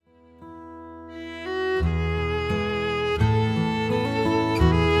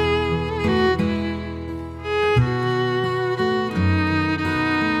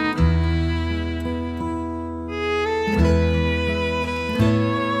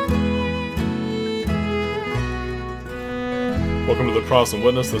Welcome to the Protestant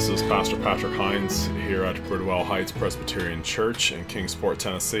Witness. This is Pastor Patrick Hines here at Bridwell Heights Presbyterian Church in Kingsport,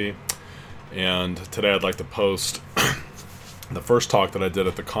 Tennessee. And today I'd like to post the first talk that I did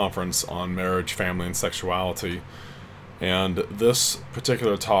at the conference on marriage, family, and sexuality. And this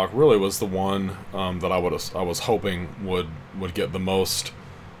particular talk really was the one that I was hoping would get the most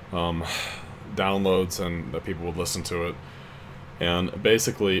downloads and that people would listen to it. And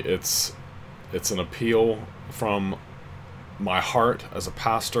basically, it's an appeal from my heart as a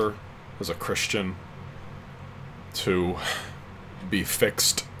pastor, as a Christian, to be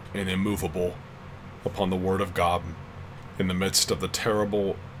fixed and immovable upon the Word of God in the midst of the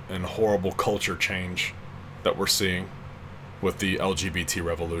terrible and horrible culture change that we're seeing with the LGBT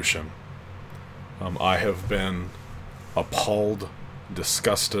revolution. I have been appalled,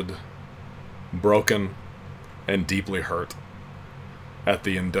 disgusted, broken, and deeply hurt at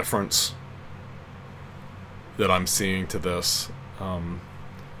the indifference that I'm seeing to this in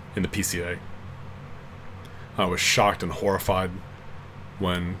the PCA. I was shocked and horrified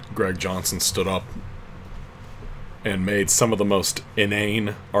when Greg Johnson stood up and made some of the most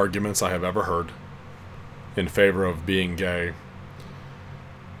inane arguments I have ever heard in favor of being gay,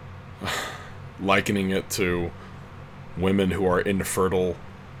 likening it to women who are infertile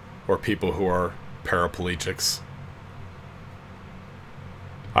or people who are paraplegics.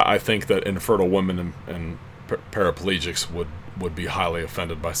 I think that infertile women and paraplegics would be highly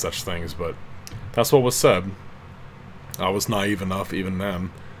offended by such things, but that's what was said. I was naive enough even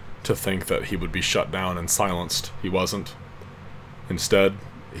then to think that he would be shut down and silenced. He wasn't. Instead,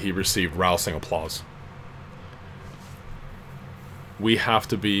 he received rousing applause. We have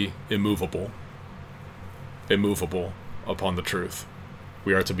to be immovable upon the truth.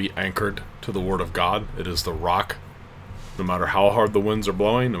 We are to be anchored to the Word of God. It is the rock. No matter how hard the winds are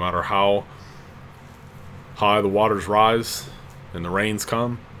blowing, no matter how high the waters rise and the rains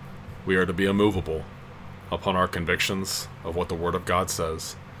come, we are to be immovable upon our convictions of what the Word of God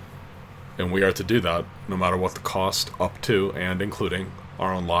says. And we are to do that no matter what the cost, up to and including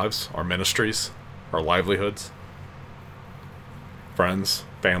our own lives, our ministries, our livelihoods, friends,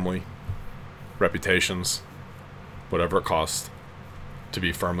 family, reputations, whatever it costs, to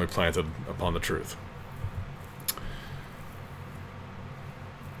be firmly planted upon the truth.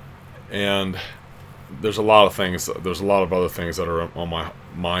 And there's a lot of other things that are on my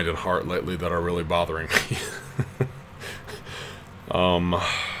mind and heart lately that are really bothering me.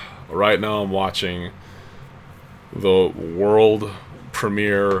 Right now I'm watching the world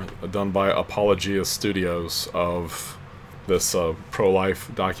premiere done by Apologia Studios of this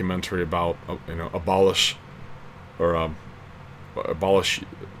pro-life documentary about abolish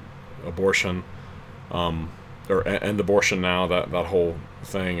abortion, or end abortion now, that whole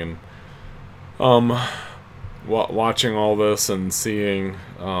thing. And watching all this and seeing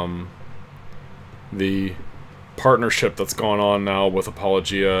the partnership that's going on now with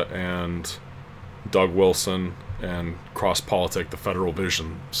Apologia and Doug Wilson and Cross Politic, the Federal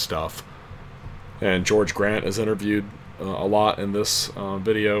Vision stuff. And George Grant is interviewed a lot in this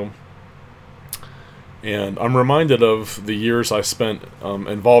video. And I'm reminded of the years I spent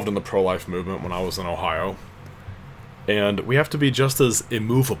involved in the pro-life movement when I was in Ohio. And we have to be just as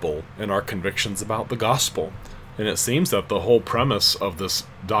immovable in our convictions about the gospel. And it seems that the whole premise of this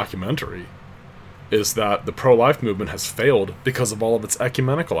documentary is that the pro-life movement has failed because of all of its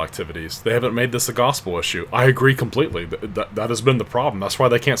ecumenical activities. They haven't made this a gospel issue. I agree completely. That has been the problem. That's why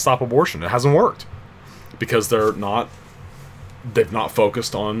they can't stop abortion. It hasn't worked. Because they've not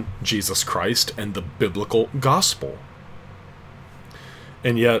focused on Jesus Christ and the biblical gospel.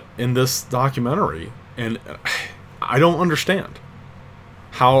 And yet, in this documentary, and I don't understand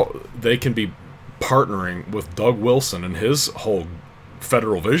how they can be partnering with Doug Wilson and his whole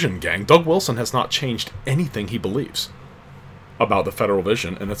Federal Vision gang. Doug Wilson has not changed anything he believes about the Federal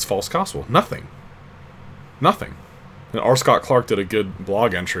Vision and its false gospel. Nothing. And R. Scott Clark did a good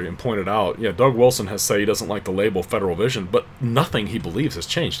blog entry and pointed out, Doug Wilson has said he doesn't like the label Federal Vision, but nothing he believes has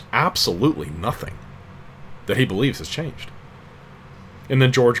changed. Absolutely nothing that he believes has changed. And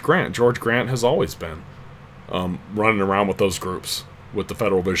then George Grant has always been running around with those groups, with the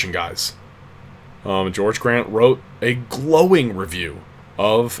Federal Vision guys. George Grant wrote a glowing review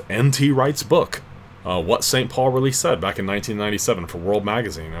of N.T. Wright's book, What St. Paul Really Said, back in 1997 for World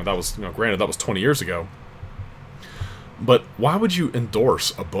Magazine. Now, that was, granted, that was 20 years ago. But why would you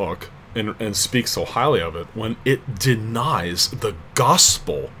endorse a book and speak so highly of it when it denies the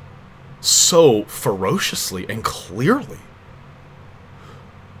gospel so ferociously and clearly?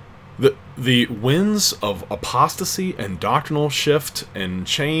 The winds of apostasy and doctrinal shift and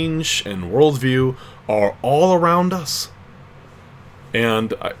change and worldview are all around us.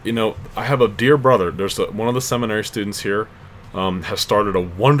 And I have a dear brother. There's one of the seminary students here has started a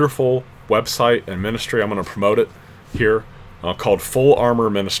wonderful website and ministry. I'm going to promote it here, called Full Armor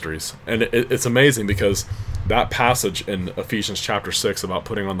Ministries. And it's amazing because that passage in Ephesians chapter 6 about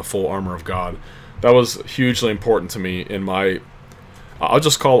putting on the full armor of God, that was hugely important to me in my, I'll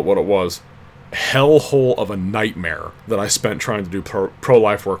just call it what it was, hellhole of a nightmare that I spent trying to do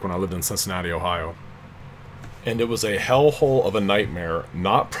pro-life work when I lived in Cincinnati, Ohio. And it was a hellhole of a nightmare,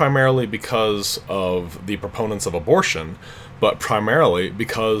 not primarily because of the proponents of abortion, but primarily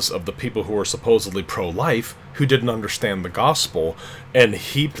because of the people who were supposedly pro-life who didn't understand the gospel and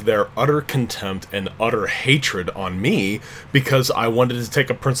heaped their utter contempt and utter hatred on me because I wanted to take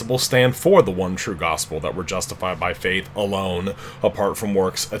a principle stand for the one true gospel, that we're justified by faith alone, apart from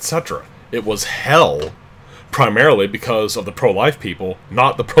works, etc. It was hell, primarily because of the pro-life people,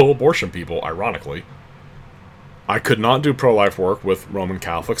 not the pro-abortion people, ironically. I could not do pro-life work with Roman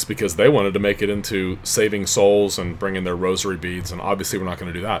Catholics because they wanted to make it into saving souls and bring in their rosary beads, and obviously we're not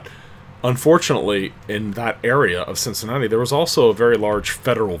going to do that. Unfortunately, in that area of Cincinnati, there was also a very large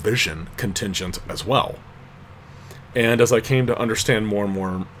Federal Vision contingent as well. And as I came to understand more and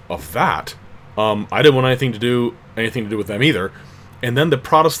more of that, I didn't want anything to do with them either. And then the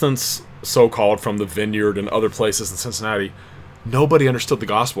Protestants, so-called, from the Vineyard and other places in Cincinnati, nobody understood the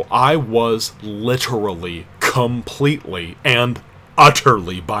gospel. I was literally, completely, and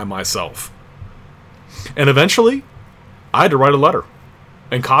utterly by myself. And eventually, I had to write a letter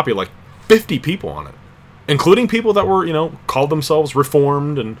and copy like 50 people on it, including people that were, called themselves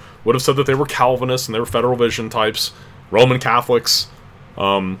Reformed and would have said that they were Calvinists and they were Federal Vision types, Roman Catholics,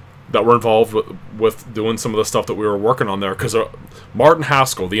 that were involved with doing some of the stuff that we were working on there. Because Martin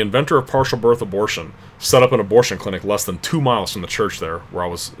Haskell, the inventor of partial birth abortion, set up an abortion clinic less than 2 miles from the church there, where I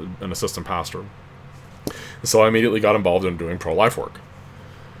was an assistant pastor. And so I immediately got involved in doing pro-life work.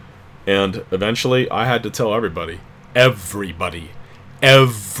 And eventually I had to tell everybody, every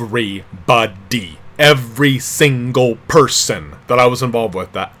single person that I was involved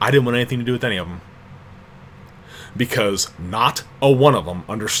with, that I didn't want anything to do with any of them. Because not a one of them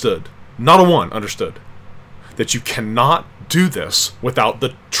understood, that you cannot do this without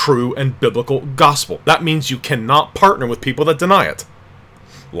the true and biblical gospel. That means you cannot partner with people that deny it.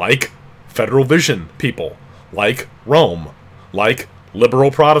 Like Federal Vision people, like Rome, like liberal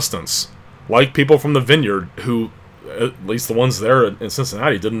Protestants, like people from the Vineyard who, at least the ones there in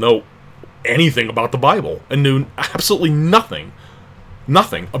Cincinnati, didn't know anything about the Bible and knew absolutely nothing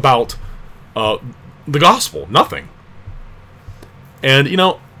about the gospel, nothing. And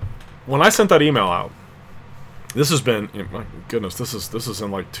when I sent that email out, this has been, my goodness, this is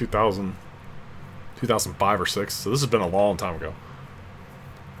in like 2005 or 6, so this has been a long time ago.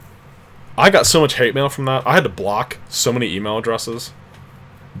 I got so much hate mail from that. I had to block so many email addresses.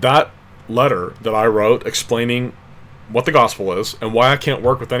 That letter that I wrote explaining what the gospel is and why I can't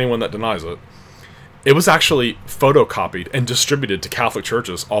work with anyone that denies it, it was actually photocopied and distributed to Catholic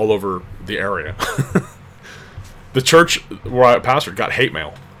churches all over the area. The church where I pastored got hate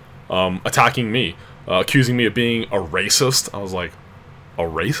mail, attacking me, accusing me of being a racist. I was like, a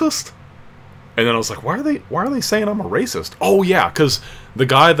racist? And then I was like, why are they saying I'm a racist? Oh yeah, because the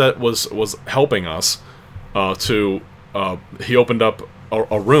guy that was helping us, he opened up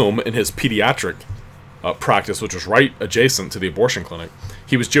a room in his pediatric practice, which was right adjacent to the abortion clinic.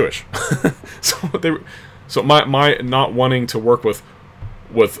 He was Jewish. So my not wanting to work with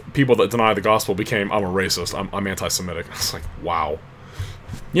people that deny the gospel became, I'm a racist, I'm anti-Semitic. I was like, wow.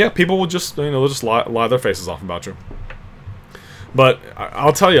 Yeah, people will just, they'll just lie their faces off about you. But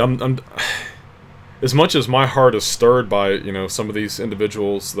I'll tell you, I'm as much as my heart is stirred by, some of these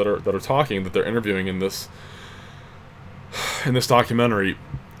individuals that are talking, that they're interviewing in this documentary,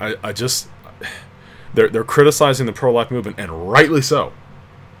 I just, they're criticizing the pro-life movement, and rightly so,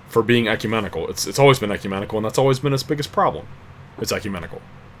 for being ecumenical. It's always been ecumenical, and that's always been its biggest problem. It's ecumenical.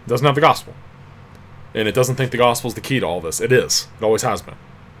 It doesn't have the gospel. And it doesn't think the gospel is the key to all this. It is. It always has been.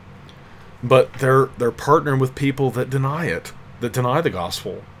 But they're partnering with people that deny it, that deny the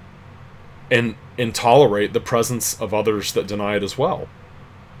gospel, and tolerate the presence of others that deny it as well.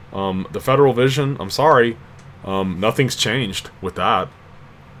 The Federal Vision, I'm sorry, nothing's changed with that.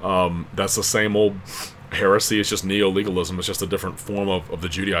 That's the same old heresy. It's just neo-legalism. It's just a different form of the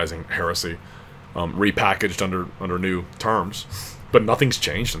Judaizing heresy, repackaged under new terms. But nothing's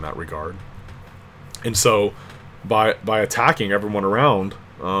changed in that regard. And so, by attacking everyone around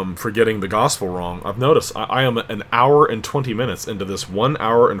for getting the gospel wrong, I've noticed I am an hour and 20 minutes into this 1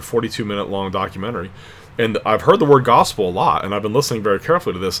 hour and 42 minute long documentary, And I've heard the word gospel a lot, and I've been listening very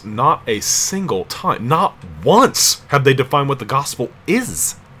carefully to this. Not a single time, not once, have they defined what the gospel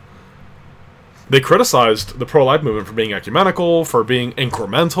is. They criticized the pro-life movement for being ecumenical, for being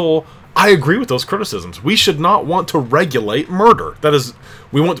incremental. I agree with those criticisms. We should not want to regulate murder. That is,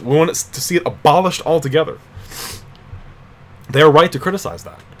 we want it to see it abolished altogether. They are right to criticize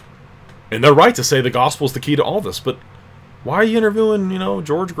that. And they're right to say the gospel is the key to all this. But why are you interviewing,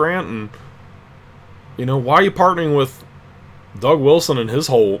 George Grant, and, why are you partnering with Doug Wilson and his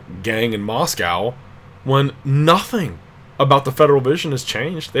whole gang in Moscow when nothing about the Federal Vision has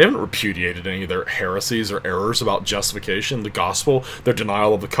changed? They haven't repudiated any of their heresies or errors about justification, the gospel, their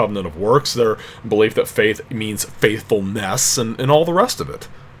denial of the covenant of works, their belief that faith means faithfulness, and all the rest of it.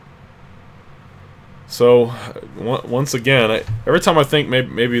 So, once again, every time I think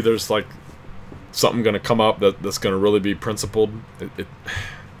maybe there's like something going to come up that's going to really be principled, it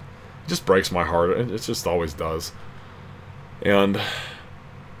just breaks my heart. It just always does. And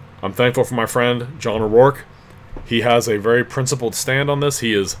I'm thankful for my friend, John O'Rourke. He has a very principled stand on this.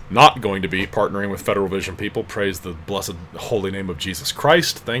 He is not going to be partnering with Federal Vision people. Praise the blessed holy name of Jesus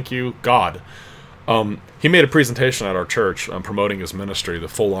Christ. Thank you, God. He made a presentation at our church promoting his ministry, the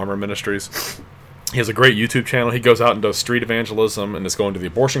Full Armor Ministries. He has a great YouTube channel. He goes out and does street evangelism and is going to the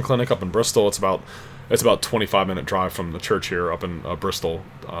abortion clinic up in Bristol. It's about 25-minute drive from the church here up in Bristol.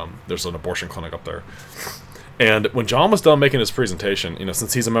 There's an abortion clinic up there. And when John was done making his presentation,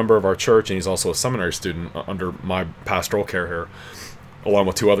 since he's a member of our church and he's also a seminary student under my pastoral care here, along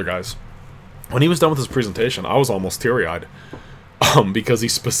with 2 other guys, when he was done with his presentation, I was almost teary-eyed because he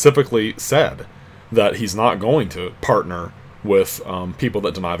specifically said that he's not going to partner with people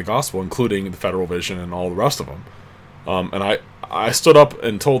that deny the gospel, including the Federal Vision and all the rest of them. And I stood up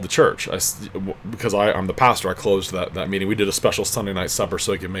and told the church, because I'm the pastor, I closed that meeting. We did a special Sunday night supper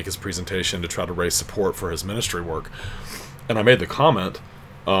so he could make his presentation to try to raise support for his ministry work. And I made the comment,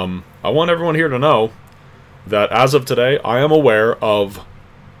 I want everyone here to know that as of today, I am aware of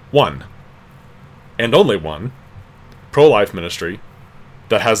one, and only one, pro-life ministry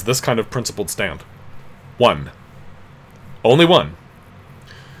that has this kind of principled stand. One. Only one.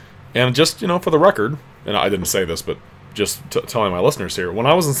 And just, for the record, and I didn't say this, but just telling my listeners here, when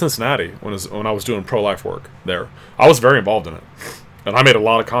I was in Cincinnati, when I was doing pro-life work there, I was very involved in it. And I made a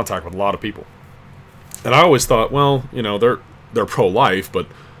lot of contact with a lot of people. And I always thought, well, they're pro-life, but,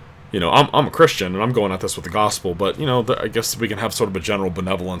 I'm a Christian, and I'm going at this with the gospel, but, I guess we can have sort of a general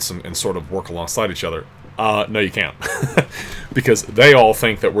benevolence and sort of work alongside each other. No, you can't. Because they all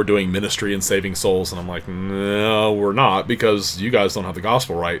think that we're doing ministry and saving souls, and I'm like, no, we're not, because you guys don't have the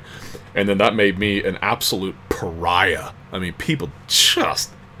gospel right. And then that made me an absolute pariah. I mean, people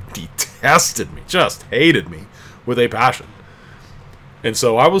just detested me, just hated me with a passion. And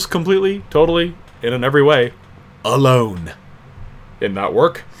so I was completely, totally, and in every way, alone in that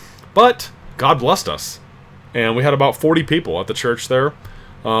work. But God blessed us. And we had about 40 people at the church there.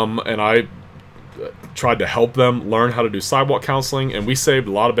 And I tried to help them learn how to do sidewalk counseling, and we saved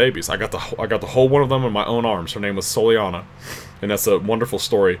a lot of babies. I got the whole one of them in my own arms. Her name was Soliana, and that's a wonderful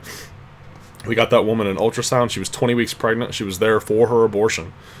story. We got that woman an ultrasound. She was 20 weeks pregnant. She was there for her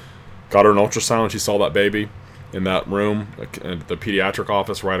abortion. Got her an ultrasound. She saw that baby in that room at the pediatric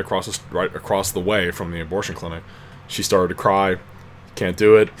office right across the way from the abortion clinic. She started to cry. Can't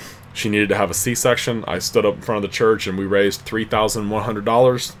do it. She needed to have a C-section. I stood up in front of the church and we raised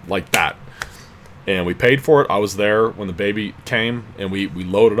 $3,100 like that. And we paid for it. I was there when the baby came, and we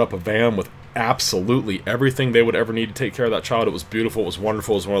loaded up a van with absolutely everything they would ever need to take care of that child. It was beautiful. It was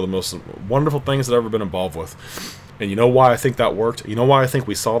wonderful. It was one of the most wonderful things I've ever been involved with. And you know why I think that worked? You know why I think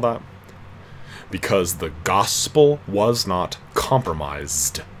we saw that? Because the gospel was not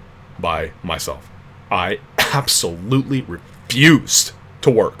compromised by myself. I absolutely refused to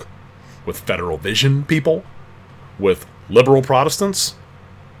work with Federal Vision people, with liberal Protestants,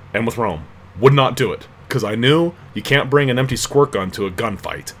 and with Rome. Would not do it, because I knew you can't bring an empty squirt gun to a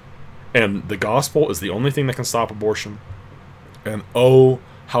gunfight. And the gospel is the only thing that can stop abortion. And oh,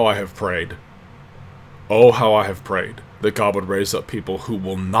 how I have prayed. Oh, how I have prayed that God would raise up people who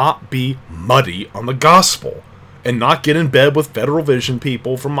will not be muddy on the gospel and not get in bed with Federal Vision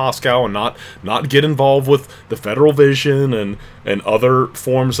people from Moscow and not get involved with the Federal Vision and other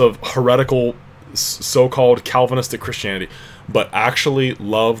forms of heretical so-called Calvinistic Christianity, but actually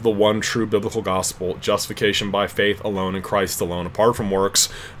love the one true biblical gospel, justification by faith alone in Christ alone, apart from works,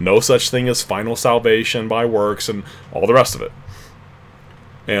 no such thing as final salvation by works, and all the rest of it.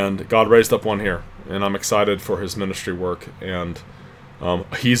 And God raised up one here, and I'm excited for his ministry work, and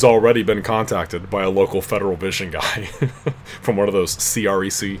he's already been contacted by a local Federal Vision guy from one of those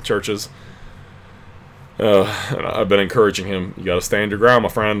CREC churches. And I've been encouraging him, you got to stand your ground, my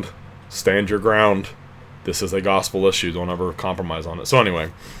friend. Stand your ground. This is a gospel issue. Don't ever compromise on it. So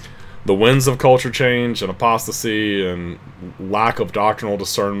anyway, the winds of culture change and apostasy and lack of doctrinal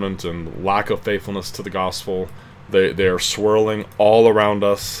discernment and lack of faithfulness to the gospel, they are swirling all around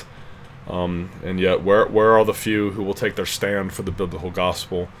us. And yet, where are the few who will take their stand for the biblical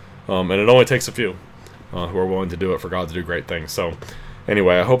gospel? And it only takes a few who are willing to do it for God to do great things. So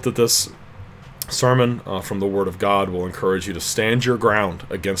anyway, I hope that this sermon from the Word of God will encourage you to stand your ground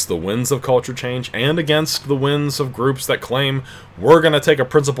against the winds of culture change and against the winds of groups that claim we're going to take a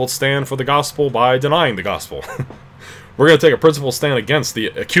principled stand for the gospel by denying the gospel. We're going to take a principled stand against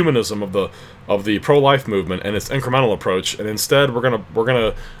the ecumenism of the pro-life movement and its incremental approach, and instead we're going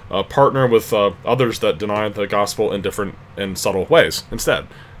to partner with others that deny the gospel in different and subtle ways. Instead,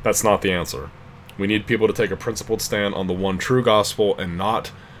 that's not the answer. We need people to take a principled stand on the one true gospel and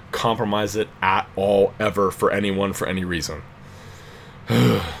not compromise it at all, ever, for anyone, for any reason.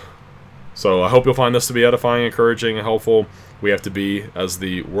 So I hope you'll find this to be edifying, encouraging, and helpful. We have to be, as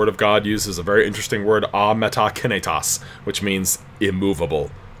the Word of God uses a very interesting word, ametakinetas, which means immovable.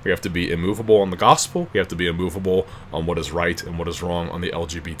 We have to be immovable on the gospel. We have to be immovable on what is right and what is wrong on the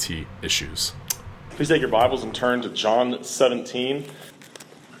LGBT issues. Please take your Bibles and turn to John 17.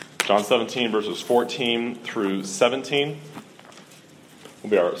 John 17, verses 14 through 17. Will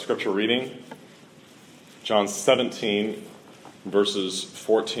be our scripture reading. John 17, verses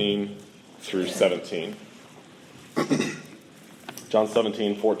 14 through 17. John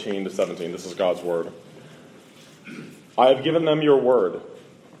 17, 14 to 17. This is God's word. I have given them your word,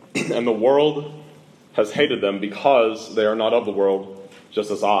 and the world has hated them because they are not of the world, just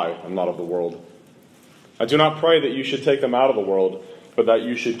as I am not of the world. I do not pray that you should take them out of the world, but that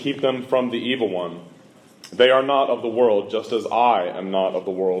you should keep them from the evil one. They are not of the world, just as I am not of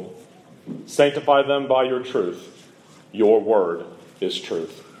the world. Sanctify them by your truth. Your word is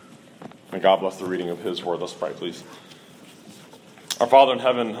truth. And God bless the reading of his word. Let's pray, please. Our Father in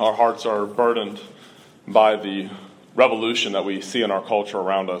heaven, our hearts are burdened by the revolution that we see in our culture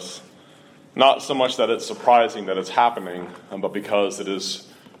around us. Not so much that it's surprising that it's happening, but because it is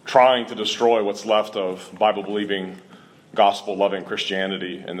trying to destroy what's left of Bible-believing, gospel-loving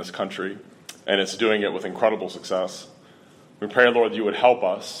Christianity in this country. And it's doing it with incredible success. We pray, Lord, you would help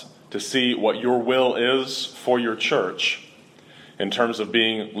us to see what your will is for your church in terms of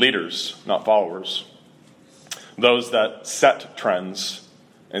being leaders, not followers. Those that set trends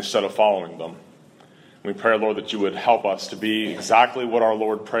instead of following them. We pray, Lord, that you would help us to be exactly what our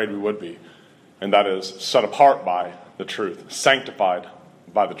Lord prayed we would be, and that is set apart by the truth, sanctified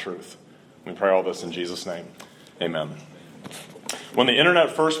by the truth. We pray all this in Jesus' name. Amen. When the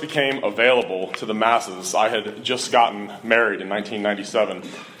internet first became available to the masses, I had just gotten married in 1997.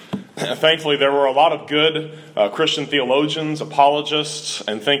 Thankfully, there were a lot of good Christian theologians, apologists,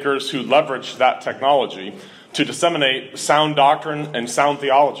 and thinkers who leveraged that technology to disseminate sound doctrine and sound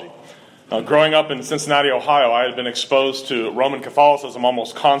theology. Growing up in Cincinnati, Ohio, I had been exposed to Roman Catholicism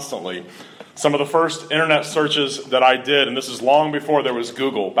almost constantly. Some of the first internet searches that I did, and this is long before there was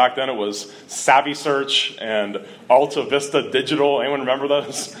Google. Back then it was Savvy Search and Alta Vista Digital. Anyone remember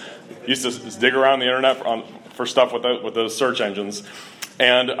those? Used to dig around the internet for stuff with those search engines.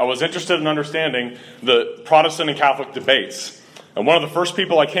 And I was interested in understanding the Protestant and Catholic debates. And one of the first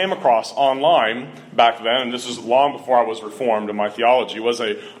people I came across online back then, and this is long before I was Reformed in my theology, was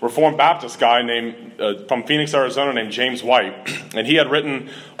a Reformed Baptist guy from Phoenix, Arizona, named James White. And he had written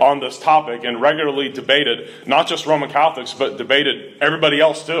on this topic and regularly debated not just Roman Catholics, but debated everybody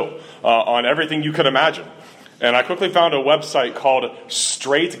else too, on everything you could imagine. And I quickly found a website called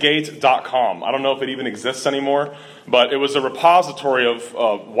straightgate.com. I don't know if it even exists anymore, but it was a repository of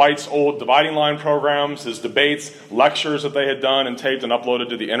White's old dividing line programs, his debates, lectures that they had done and taped and uploaded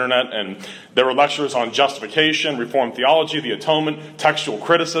to the internet. And there were lectures on justification, Reformed theology, the atonement, textual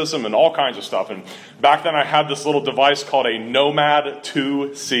criticism, and all kinds of stuff. And back then I had this little device called a Nomad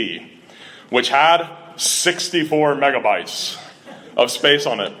 2C, which had 64 megabytes of space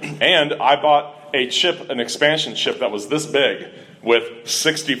on it. And I bought a chip, an expansion chip that was this big with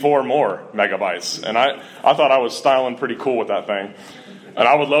 64 more megabytes. And I thought I was styling pretty cool with that thing. And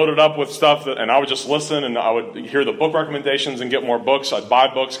I would load it up with stuff, and I would just listen, and I would hear the book recommendations and get more books. I'd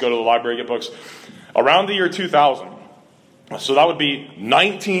buy books, go to the library, get books. Around the year 2000, so that would be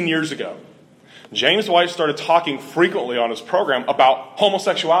 19 years ago, James White started talking frequently on his program about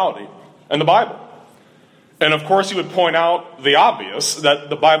homosexuality and the Bible. And of course he would point out the obvious, that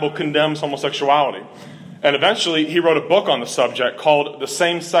the Bible condemns homosexuality. And eventually, he wrote a book on the subject called The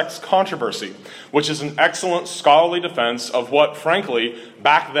Same-Sex Controversy, which is an excellent scholarly defense of what, frankly,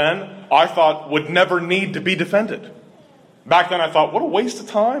 back then, I thought would never need to be defended. Back then, I thought, what a waste of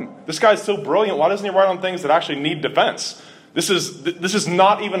time. This guy's so brilliant. Why doesn't he write on things that actually need defense? This is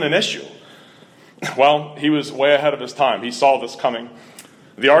not even an issue. Well, he was way ahead of his time. He saw this coming.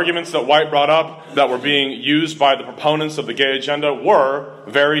 The arguments that White brought up that were being used by the proponents of the gay agenda were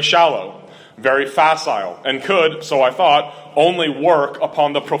very shallow, very facile, and could, so I thought, only work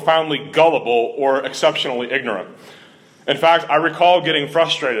upon the profoundly gullible or exceptionally ignorant. In fact, I recall getting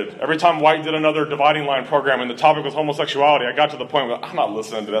frustrated. Every time White did another dividing line program and the topic was homosexuality, I got to the point where I'm not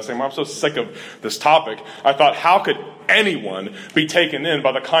listening to this anymore. I'm so sick of this topic. I thought, how could anyone be taken in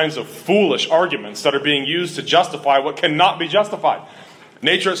by the kinds of foolish arguments that are being used to justify what cannot be justified?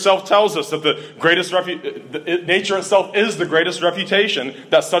 Nature itself tells us that nature itself is the greatest refutation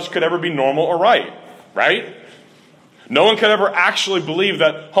that such could ever be normal or right? No one could ever actually believe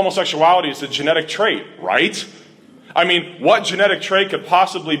that homosexuality is a genetic trait, right? I mean, what genetic trait could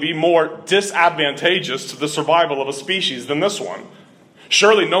possibly be more disadvantageous to the survival of a species than this one?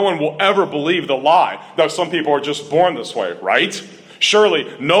 Surely no one will ever believe the lie that some people are just born this way, right?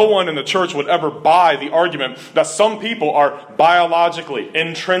 Surely no one in the church would ever buy the argument that some people are biologically,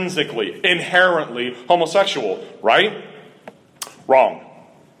 intrinsically, inherently homosexual, right? Wrong.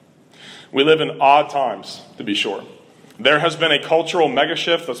 We live in odd times, to be sure. There has been a cultural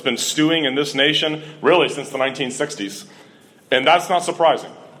megashift that's been stewing in this nation really since the 1960s. And that's not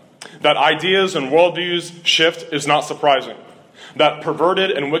surprising. That ideas and worldviews shift is not surprising. That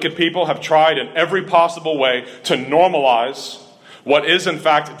perverted and wicked people have tried in every possible way to normalize what is in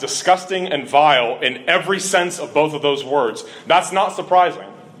fact disgusting and vile in every sense of both of those words. That's not surprising.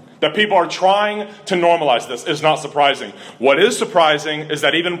 That people are trying to normalize this is not surprising. What is surprising is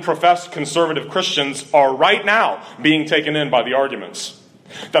that even professed conservative Christians are right now being taken in by the arguments.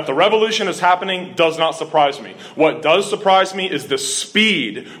 That the revolution is happening does not surprise me. What does surprise me is the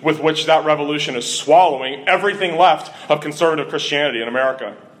speed with which that revolution is swallowing everything left of conservative Christianity in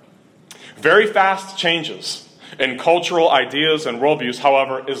America. Very fast changes in cultural ideas and worldviews,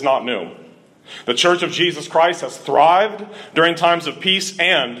 however, is not new. The Church of Jesus Christ has thrived during times of peace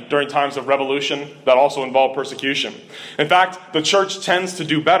and during times of revolution that also involve persecution. In fact, the church tends to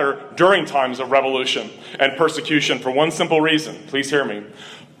do better during times of revolution and persecution for one simple reason. Please hear me.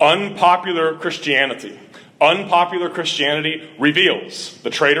 Unpopular Christianity. Unpopular Christianity reveals the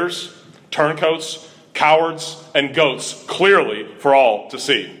traitors, turncoats, cowards, and goats clearly for all to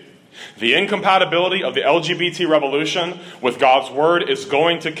see. The incompatibility of the LGBT revolution with God's word is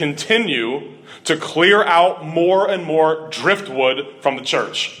going to continue to clear out more and more driftwood from the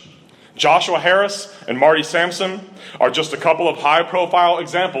church. Joshua Harris and Marty Sampson are just a couple of high-profile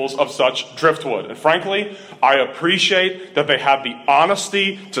examples of such driftwood. And frankly, I appreciate that they have the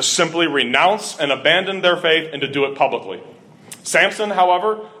honesty to simply renounce and abandon their faith and to do it publicly. Samson,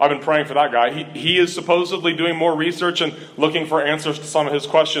 however, I've been praying for that guy. He is supposedly doing more research and looking for answers to some of his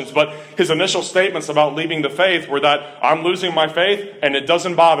questions, but his initial statements about leaving the faith were that I'm losing my faith and it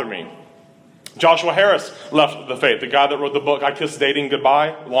doesn't bother me. Joshua Harris left the faith, the guy that wrote the book I Kissed Dating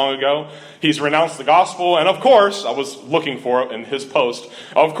Goodbye long ago. He's renounced the gospel and, of course, I was looking for it in his post,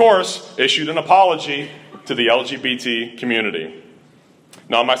 of course, issued an apology to the LGBT community.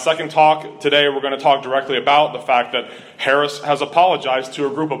 Now, in my second talk today, we're going to talk directly about the fact that Harris has apologized to a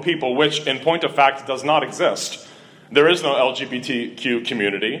group of people which, in point of fact, does not exist. There is no LGBTQ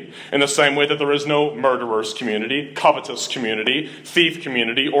community, in the same way that there is no murderers community, covetous community, thief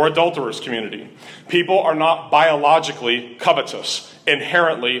community, or adulterers community. People are not biologically covetous,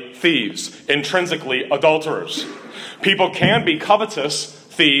 inherently thieves, intrinsically adulterers. People can be covetous,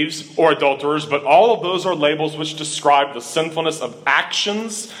 thieves, or adulterers, but all of those are labels which describe the sinfulness of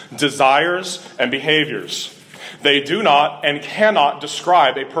actions, desires, and behaviors. They do not and cannot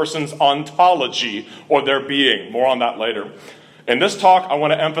describe a person's ontology or their being. More on that later. In this talk, I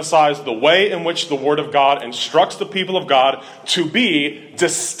want to emphasize the way in which the Word of God instructs the people of God to be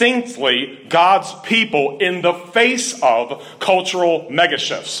distinctly God's people in the face of cultural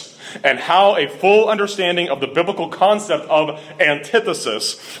megashifts, and how a full understanding of the biblical concept of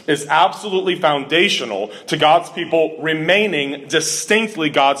antithesis is absolutely foundational to God's people remaining distinctly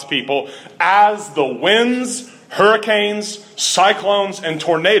God's people as the winds, hurricanes, cyclones, and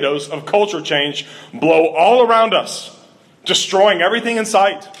tornadoes of culture change blow all around us, destroying everything in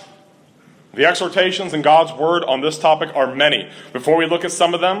sight. The exhortations in God's Word on this topic are many. Before we look at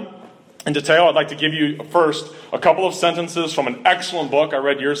some of them in detail, I'd like to give you first a couple of sentences from an excellent book I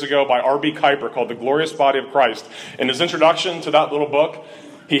read years ago by R.B. Kuiper called The Glorious Body of Christ. In his introduction to that little book,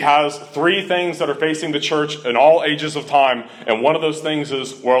 he has three things that are facing the church in all ages of time, and one of those things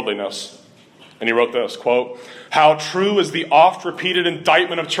is worldliness. And he wrote this, quote, "How true is the oft-repeated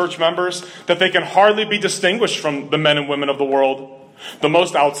indictment of church members that they can hardly be distinguished from the men and women of the world. The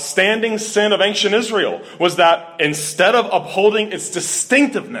most outstanding sin of ancient Israel was that instead of upholding its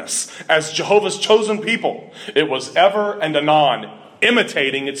distinctiveness as Jehovah's chosen people, it was ever and anon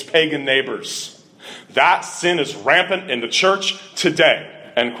imitating its pagan neighbors. That sin is rampant in the church today,"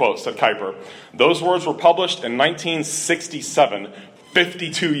 end quote, said Kuyper. Those words were published in 1967,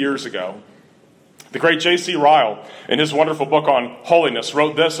 52 years ago. The great J.C. Ryle, in his wonderful book on holiness,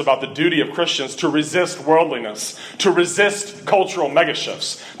 wrote this about the duty of Christians: to resist worldliness, to resist cultural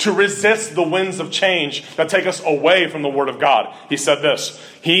megashifts, to resist the winds of change that take us away from the Word of God. He said this: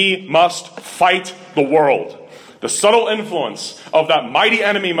 "He must fight the world. The subtle influence of that mighty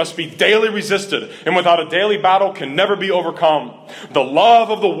enemy must be daily resisted, and without a daily battle can never be overcome. The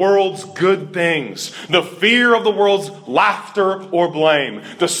love of the world's good things, the fear of the world's laughter or blame,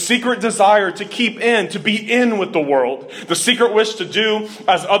 the secret desire to keep in, to be in with the world, the secret wish to do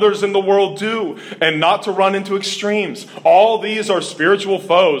as others in the world do, and not to run into extremes. All these are spiritual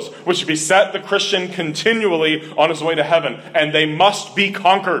foes which beset the Christian continually on his way to heaven, and they must be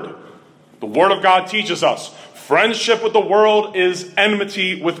conquered. The Word of God teaches us, friendship with the world is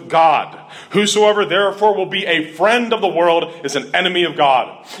enmity with God. Whosoever therefore will be a friend of the world is an enemy of God.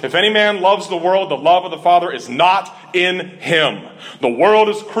 If any man loves the world, the love of the Father is not in him. The world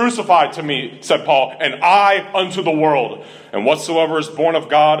is crucified to me," said Paul, "and I unto the world. And whatsoever is born of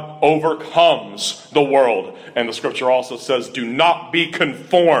God overcomes the world." And the scripture also says, "Do not be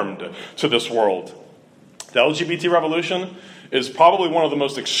conformed to this world." The LGBT revolution is probably one of the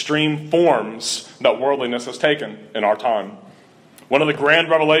most extreme forms that worldliness has taken in our time. One of the grand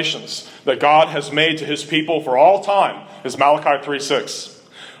revelations that God has made to his people for all time is Malachi 3:6.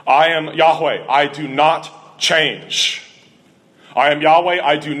 "I am Yahweh, I do not change. I am Yahweh,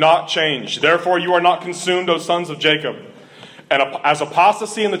 I do not change. Therefore you are not consumed, O sons of Jacob." And as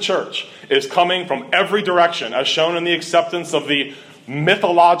apostasy in the church is coming from every direction, as shown in the acceptance of the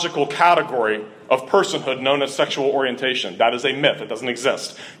mythological category of personhood known as sexual orientation. That is a myth. It doesn't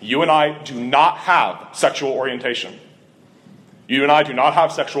exist. You and I do not have sexual orientation. You and I do not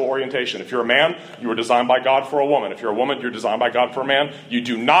have sexual orientation. If you're a man, you were designed by God for a woman. If you're a woman, you're designed by God for a man. You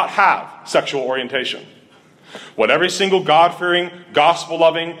do not have sexual orientation. What every single God-fearing,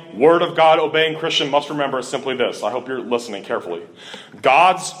 gospel-loving, Word of God obeying Christian must remember is simply this. I hope you're listening carefully.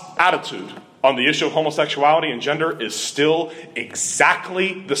 God's attitude on the issue of homosexuality and gender is still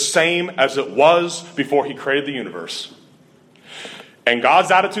exactly the same as it was before he created the universe. And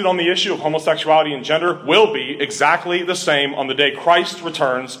God's attitude on the issue of homosexuality and gender will be exactly the same on the day Christ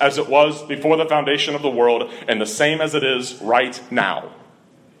returns as it was before the foundation of the world, and the same as it is right now.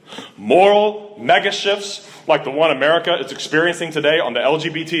 Moral megashifts like the one America is experiencing today on the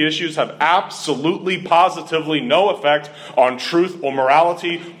LGBT issues have absolutely, positively no effect on truth or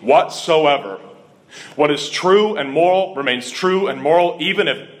morality whatsoever. What is true and moral remains true and moral, even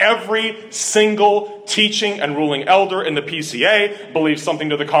if every single teaching and ruling elder in the PCA believes something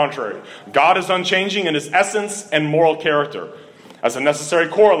to the contrary. God is unchanging in his essence and moral character. As a necessary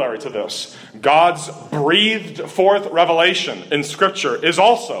corollary to this, God's breathed forth revelation in Scripture is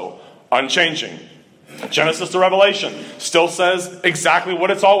also unchanging. Genesis to Revelation still says exactly what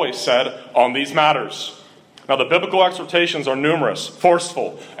it's always said on these matters. Now, the biblical exhortations are numerous,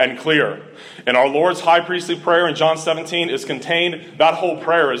 forceful, and clear. In our Lord's high priestly prayer in John 17 is contained, that whole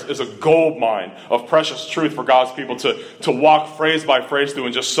prayer is a gold mine of precious truth for God's people to walk phrase by phrase through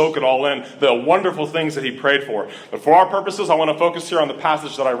and just soak it all in, the wonderful things that he prayed for. But for our purposes, I want to focus here on the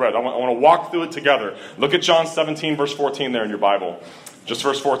passage that I read. I want to walk through it together. Look at John 17, verse 14 there in your Bible. Just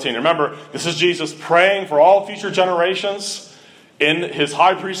verse 14. Remember, this is Jesus praying for all future generations in his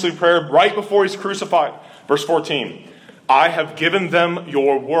high priestly prayer right before he's crucified. Verse 14, "I have given them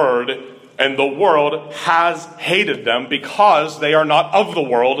your word, and the world has hated them because they are not of the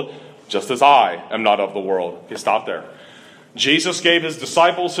world, just as I am not of the world." He stopped there. Jesus gave his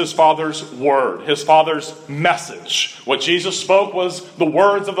disciples his Father's word, his Father's message. What Jesus spoke was the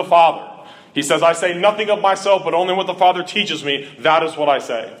words of the Father. He says, "I say nothing of myself, but only what the Father teaches me. That is what I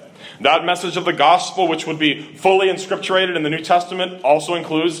say." That message of the gospel, which would be fully inscripturated in the New Testament, also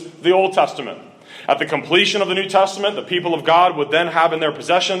includes the Old Testament. At the completion of the New Testament, the people of God would then have in their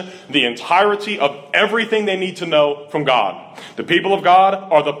possession the entirety of everything they need to know from God. The people of God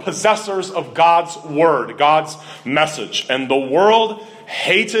are the possessors of God's word, God's message. And the world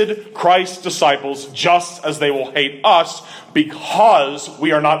hated Christ's disciples just as they will hate us because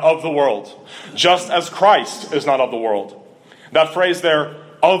we are not of the world, just as Christ is not of the world. That phrase there,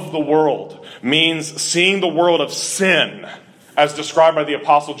 of the world means seeing the world of sin, as described by the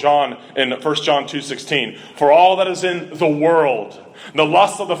Apostle John in 1 John 2:16. For all that is in the world, the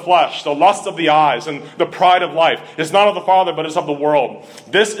lust of the flesh, the lust of the eyes, and the pride of life, is not of the Father, but is of the world.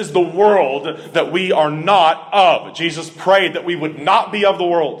 This is the world that we are not of. Jesus prayed that we would not be of the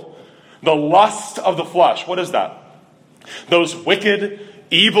world. The lust of the flesh, what is that? Those wicked,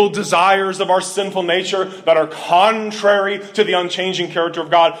 evil desires of our sinful nature that are contrary to the unchanging character of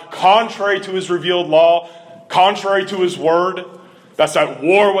God, contrary to His revealed law, contrary to His word, that's at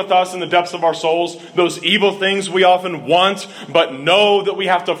war with us in the depths of our souls. Those evil things we often want, but know that we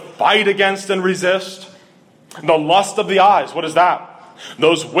have to fight against and resist. The lust of the eyes, what is that?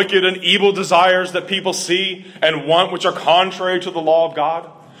 Those wicked and evil desires that people see and want, which are contrary to the law of God.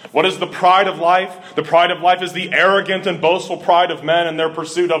 What is the pride of life? The pride of life is the arrogant and boastful pride of men in their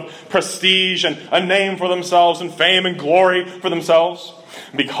pursuit of prestige and a name for themselves and fame and glory for themselves.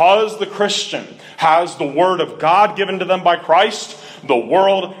 Because the Christian has the word of God given to them by Christ, the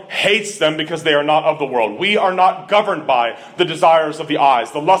world hates them because they are not of the world. We are not governed by the desires of the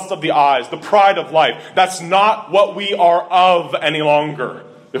eyes, the lust of the eyes, the pride of life. That's not what we are of any longer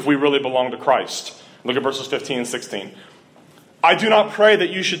if we really belong to Christ. Look at verses 15 and 16. I do not pray that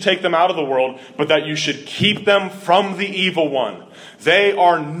you should take them out of the world, but that you should keep them from the evil one. They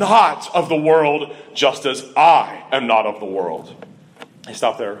are not of the world, just as I am not of the world. I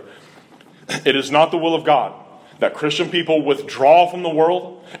stop there. It is not the will of God that Christian people withdraw from the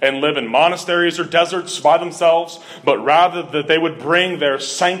world and live in monasteries or deserts by themselves, but rather that they would bring their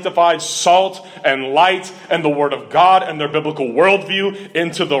sanctified salt and light and the Word of God and their biblical worldview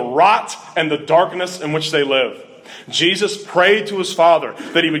into the rot and the darkness in which they live. Jesus prayed to His Father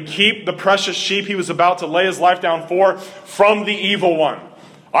that He would keep the precious sheep He was about to lay His life down for from the evil one.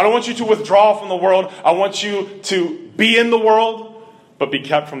 I don't want you to withdraw from the world. I want you to be in the world, but be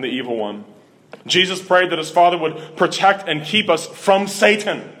kept from the evil one. Jesus prayed that His Father would protect and keep us from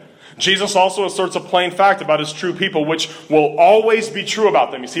Satan. Jesus also asserts a plain fact about His true people, which will always be true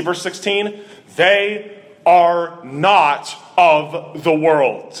about them. You see verse 16? They are not of the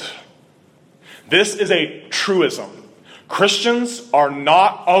world. This is a truism. Christians are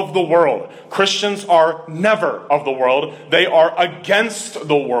not of the world. Christians are never of the world. They are against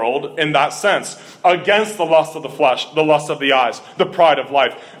the world in that sense. Against the lust of the flesh, the lust of the eyes, the pride of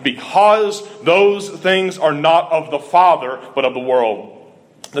life. Because those things are not of the Father, but of the world.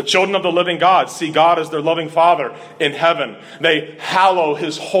 The children of the living God see God as their loving Father in heaven. They hallow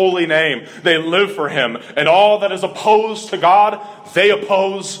His holy name. They live for Him. And all that is opposed to God, they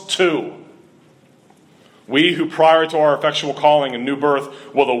oppose too. We who prior to our effectual calling and new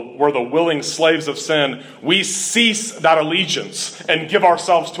birth were the willing slaves of sin, we cease that allegiance and give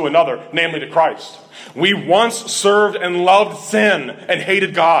ourselves to another, namely to Christ. We once served and loved sin and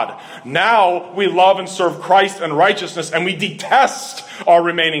hated God. Now we love and serve Christ and righteousness, and we detest our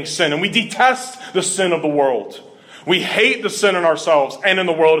remaining sin, and we detest the sin of the world. We hate the sin in ourselves and in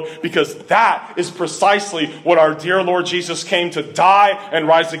the world because that is precisely what our dear Lord Jesus came to die and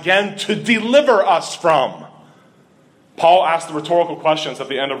rise again to deliver us from. Paul asked the rhetorical questions at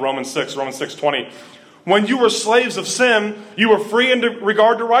the end of Romans 6:20. When you were slaves of sin, you were free in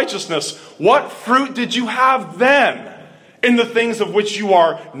regard to righteousness. What fruit did you have then in the things of which you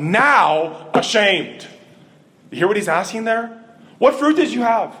are now ashamed? You hear what he's asking there? What fruit did you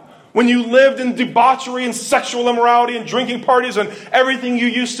have? When you lived in debauchery and sexual immorality and drinking parties and everything you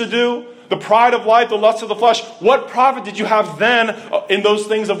used to do, the pride of life, the lust of the flesh, what profit did you have then in those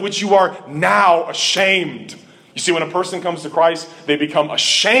things of which you are now ashamed? You see, when a person comes to Christ, they become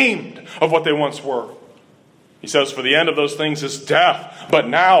ashamed of what they once were. He says, for the end of those things is death. But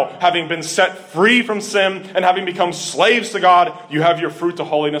now, having been set free from sin and having become slaves to God, you have your fruit to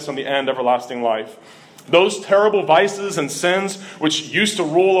holiness and the end, everlasting life. Those terrible vices and sins which used to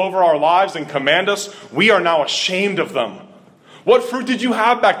rule over our lives and command us, we are now ashamed of them. What fruit did you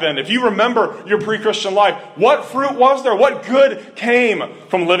have back then? If you remember your pre-Christian life, what fruit was there? What good came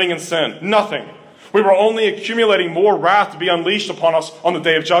from living in sin? Nothing. We were only accumulating more wrath to be unleashed upon us on the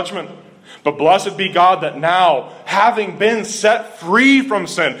day of judgment. But blessed be God that now, having been set free from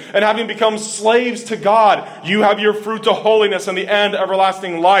sin and having become slaves to God, you have your fruit to holiness and the end,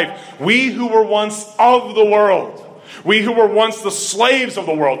 everlasting life. We who were once of the world, we who were once the slaves of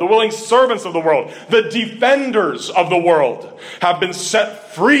the world, the willing servants of the world, the defenders of the world, have been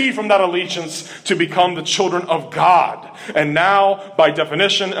set free from that allegiance to become the children of God. And now, by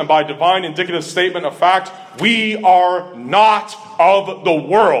definition and by divine indicative statement of fact, we are not of the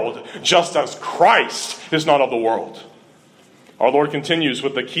world, just as Christ is not of the world. Our Lord continues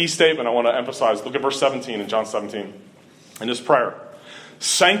with the key statement I want to emphasize. Look at verse 17 in John 17. In His prayer.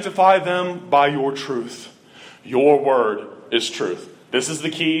 Sanctify them by your truth. Your word is truth. This is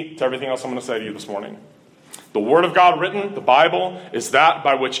the key to everything else I'm going to say to you this morning. The Word of God written, the Bible, is that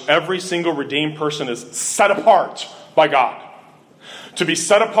by which every single redeemed person is set apart by God. To be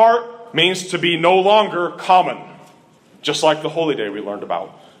set apart means to be no longer common, just like the holy day we learned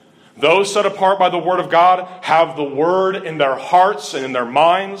about. Those set apart by the Word of God have the Word in their hearts and in their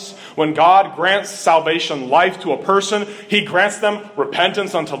minds. When God grants salvation life to a person, He grants them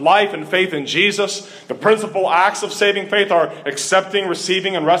repentance unto life and faith in Jesus. The principal acts of saving faith are accepting,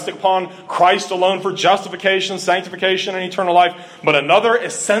 receiving, and resting upon Christ alone for justification, sanctification, and eternal life. But another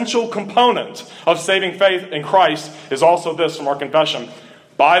essential component of saving faith in Christ is also this from our confession.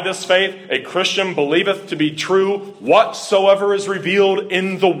 By this faith, a Christian believeth to be true whatsoever is revealed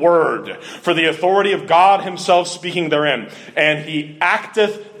in the Word, for the authority of God Himself speaking therein. And he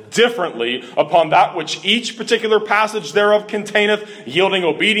acteth differently upon that which each particular passage thereof containeth, yielding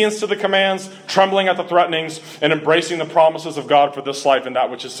obedience to the commands, trembling at the threatenings, and embracing the promises of God for this life and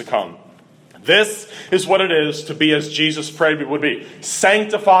that which is to come. This is what it is to be as Jesus prayed we would be,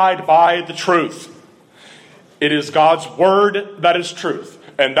 sanctified by the truth. It is God's Word that is truth.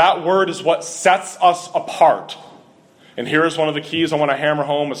 And that word is what sets us apart. And here is one of the keys I want to hammer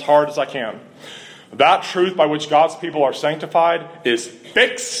home as hard as I can. That truth by which God's people are sanctified is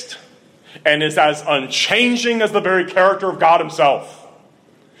fixed and is as unchanging as the very character of God Himself.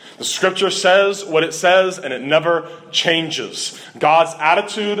 The Scripture says what it says, and it never changes. God's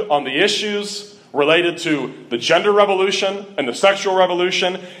attitude on the issues related to the gender revolution and the sexual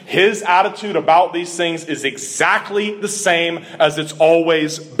revolution, His attitude about these things is exactly the same as it's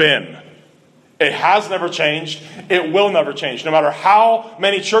always been. It has never changed. It will never change. No matter how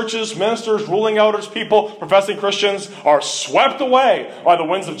many churches, ministers, ruling elders, people, professing Christians are swept away by the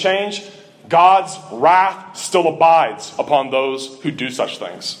winds of change, God's wrath still abides upon those who do such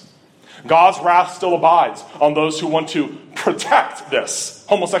things. God's wrath still abides on those who want to protect this,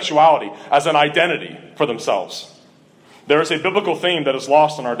 homosexuality, as an identity for themselves. There is a biblical theme that is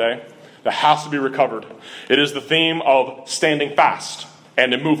lost in our day that has to be recovered. It is the theme of standing fast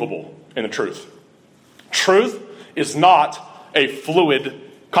and immovable in the truth. Truth is not a fluid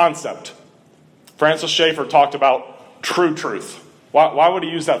concept. Francis Schaeffer talked about true truth. Why would he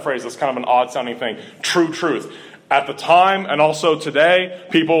use that phrase? That's kind of an odd-sounding thing. True truth. At the time and also today,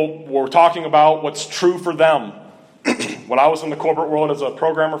 people were talking about what's true for them. When I was in the corporate world as a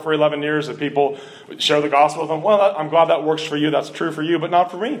programmer for 11 years, and people share the gospel with them, well, I'm glad that works for you. That's true for you, but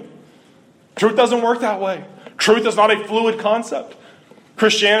not for me. Truth doesn't work that way. Truth is not a fluid concept.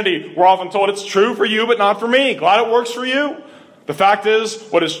 Christianity, we're often told it's true for you, but not for me. Glad it works for you. The fact is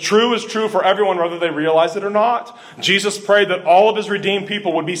what is true for everyone, whether they realize it or not. Jesus prayed that all of His redeemed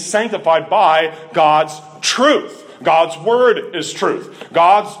people would be sanctified by God's truth. God's word is truth.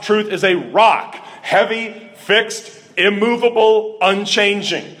 God's truth is a rock, heavy, fixed, immovable,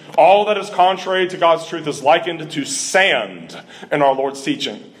 unchanging. All that is contrary to God's truth is likened to sand in our Lord's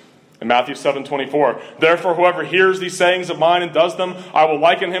teaching. In Matthew 7:24, therefore whoever hears these sayings of mine and does them, I will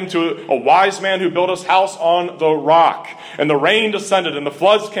liken him to a wise man who built his house on the rock. And the rain descended, and the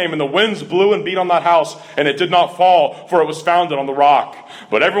floods came, and the winds blew and beat on that house, and it did not fall, for it was founded on the rock.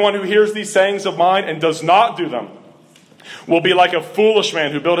 But everyone who hears these sayings of mine and does not do them will be like a foolish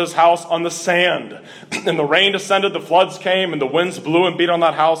man who built his house on the sand. And the rain descended, the floods came, and the winds blew and beat on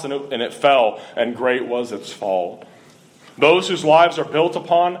that house, and it fell, and great was its fall. Those whose lives are built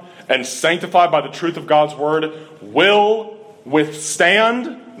upon and sanctified by the truth of God's word will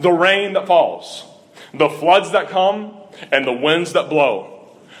withstand the rain that falls, the floods that come, and the winds that blow.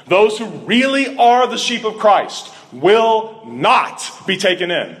 Those who really are the sheep of Christ will not be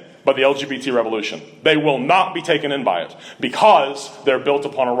taken in by the LGBT revolution. They will not be taken in by it because they're built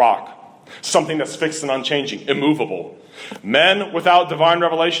upon a rock. Something that's fixed and unchanging, immovable. Men without divine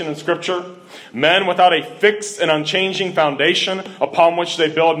revelation in Scripture, men without a fixed and unchanging foundation upon which they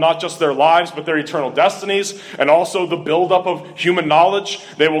build not just their lives but their eternal destinies and also the buildup of human knowledge,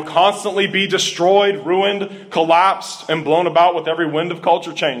 they will constantly be destroyed, ruined, collapsed, and blown about with every wind of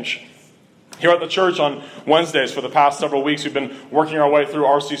culture change. Here at the church on Wednesdays for the past several weeks, we've been working our way through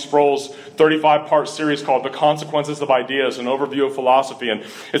R.C. Sproul's 35-part series called The Consequences of Ideas, an overview of philosophy. And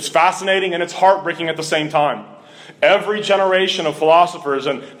it's fascinating and it's heartbreaking at the same time. Every generation of philosophers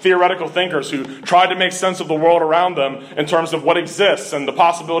and theoretical thinkers who tried to make sense of the world around them in terms of what exists and the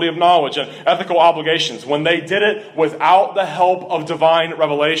possibility of knowledge and ethical obligations, when they did it without the help of divine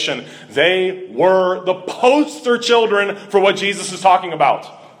revelation, they were the poster children for what Jesus is talking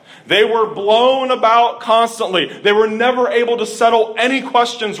about. They were blown about constantly. They were never able to settle any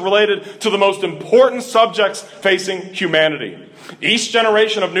questions related to the most important subjects facing humanity. Each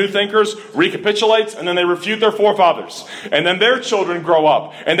generation of new thinkers recapitulates, and then they refute their forefathers. And then their children grow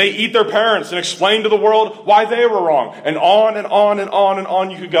up, and they eat their parents and explain to the world why they were wrong. And on and on and on and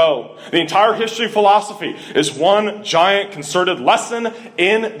on you could go. The entire history of philosophy is one giant concerted lesson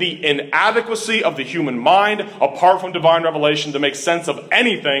in the inadequacy of the human mind apart from divine revelation to make sense of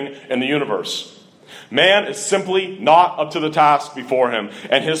anything in the universe. Man is simply not up to the task before him.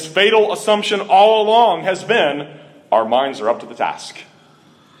 And his fatal assumption all along has been, our minds are up to the task.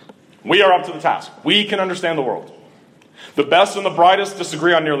 We are up to the task. We can understand the world. The best and the brightest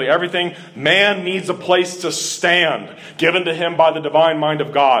disagree on nearly everything. Man needs a place to stand, given to him by the divine mind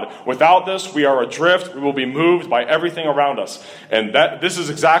of God. Without this, we are adrift. We will be moved by everything around us. And this is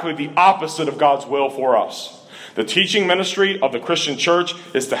exactly the opposite of God's will for us. The teaching ministry of the Christian church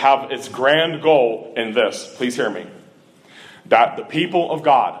is to have its grand goal in this. Please hear me. That the people of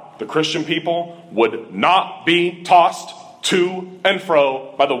God, the Christian people, would not be tossed to and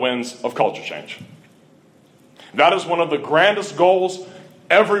fro by the winds of culture change. That is one of the grandest goals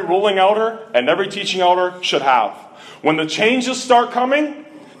every ruling elder and every teaching elder should have. When the changes start coming,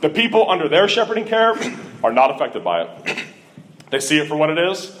 the people under their shepherding care are not affected by it. They see it for what it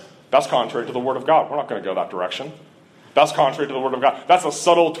is. That's contrary to the Word of God. We're not going to go that direction. That's contrary to the Word of God. That's a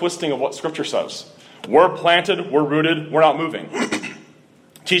subtle twisting of what Scripture says. We're planted, we're rooted, we're not moving.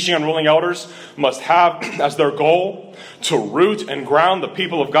 Teaching and ruling elders must have as their goal to root and ground the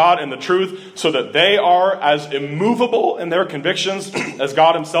people of God in the truth so that they are as immovable in their convictions as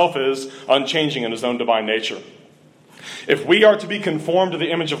God himself is, unchanging in his own divine nature. If we are to be conformed to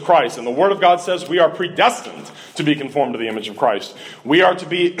the image of Christ, and the Word of God says we are predestined to be conformed to the image of Christ, we are to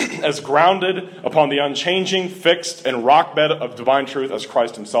be as grounded upon the unchanging, fixed, and rock bed of divine truth as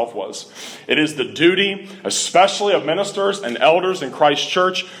Christ himself was. It is the duty, especially of ministers and elders in Christ's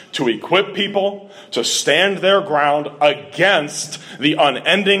church, to equip people to stand their ground against the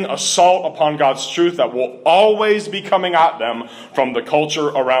unending assault upon God's truth that will always be coming at them from the culture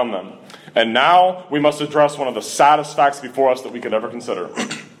around them. And now we must address one of the saddest facts before us that we could ever consider.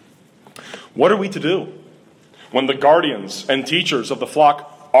 What are we to do when the guardians and teachers of the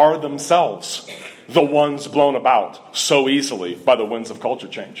flock are themselves the ones blown about so easily by the winds of culture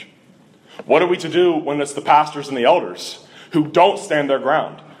change? What are we to do when it's the pastors and the elders who don't stand their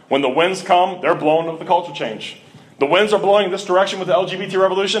ground? When the winds come, they're blown with the culture change. The winds are blowing in this direction with the LGBT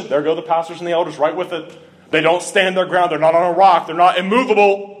revolution. There go the pastors and the elders right with it. They don't stand their ground. They're not on a rock. They're not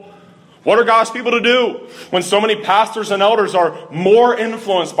immovable. What are God's people to do when so many pastors and elders are more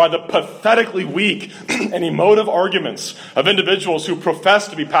influenced by the pathetically weak and emotive arguments of individuals who profess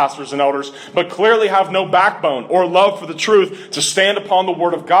to be pastors and elders, but clearly have no backbone or love for the truth to stand upon the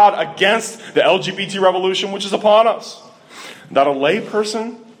Word of God against the LGBT revolution which is upon us? That a lay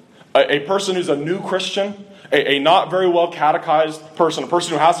person, a person who's a new Christian, a not very well catechized person, a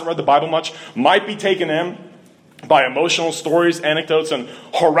person who hasn't read the Bible much, might be taken in by emotional stories, anecdotes, and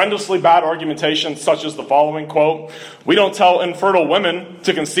horrendously bad argumentation, such as the following quote: "We don't tell infertile women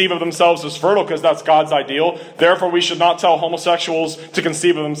to conceive of themselves as fertile because that's God's ideal. Therefore, we should not tell homosexuals to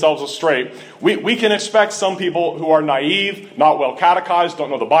conceive of themselves as straight." We can expect some people who are naive, not well catechized,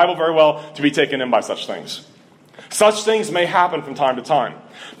 don't know the Bible very well, to be taken in by such things. Such things may happen from time to time.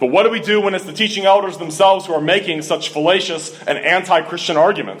 But what do we do when it's the teaching elders themselves who are making such fallacious and anti-Christian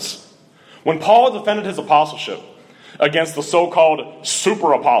arguments? When Paul defended his apostleship against the so-called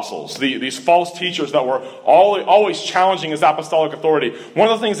super apostles, these false teachers that were always challenging his apostolic authority, one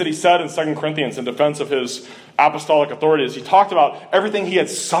of the things that he said in 2 Corinthians in defense of his apostolic authority is he talked about everything he had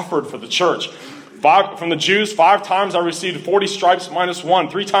suffered for the church. From the Jews, 5 times I received 40 stripes minus 1.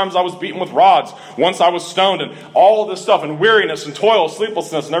 3 times I was beaten with rods. Once I was stoned, and all of this stuff, and weariness and toil,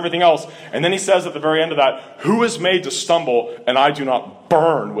 sleeplessness, and everything else. And then he says at the very end of that, "Who is made to stumble, and I do not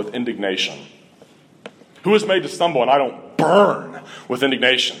burn with indignation?" Who is made to stumble, and I don't burn with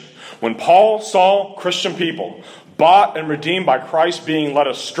indignation? When Paul saw Christian people bought and redeemed by Christ being led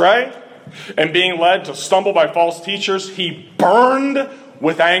astray and being led to stumble by false teachers, he burned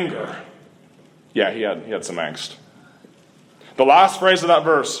with anger. Yeah, he had some angst. The last phrase of that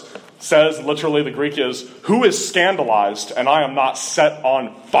verse says, literally the Greek is, "Who is scandalized, and I am not set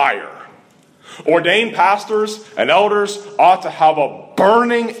on fire?" Ordained pastors and elders ought to have a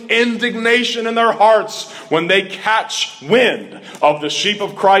burning indignation in their hearts when they catch wind of the sheep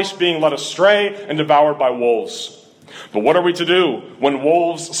of Christ being led astray and devoured by wolves. But what are we to do when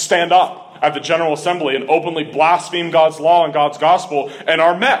wolves stand up at the General Assembly and openly blaspheme God's law and God's gospel and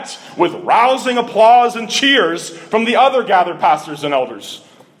are met with rousing applause and cheers from the other gathered pastors and elders?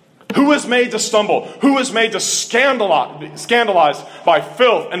 Who is made to stumble? Who is made to scandalized by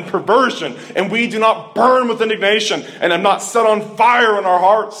filth and perversion? And we do not burn with indignation and am not set on fire in our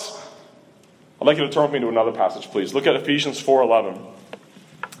hearts. I'd like you to turn with me to another passage, please. Look at Ephesians 4:11.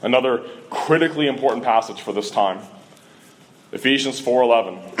 Another critically important passage for this time. Ephesians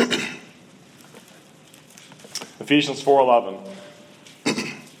 4:11. Ephesians 4:11.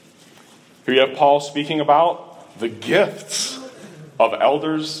 Here you have Paul speaking about the gifts of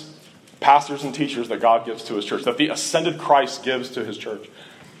elders, pastors, and teachers that God gives to his church, that the ascended Christ gives to his church.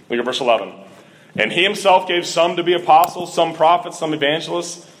 Look at verse 11. And he himself gave some to be apostles, some prophets, some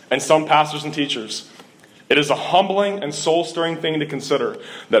evangelists, and some pastors and teachers. It is a humbling and soul-stirring thing to consider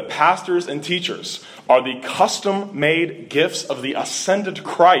that pastors and teachers are the custom-made gifts of the ascended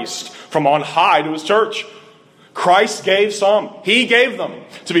Christ from on high to his church. Christ gave some. He gave them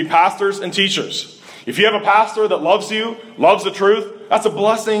to be pastors and teachers. If you have a pastor that loves you, loves the truth, that's a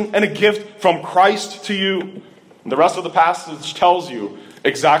blessing and a gift from Christ to you. And the rest of the passage tells you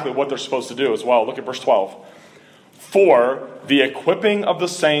exactly what they're supposed to do as well. Look at verse 12. For the equipping of the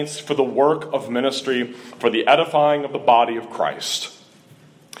saints for the work of ministry, for the edifying of the body of Christ.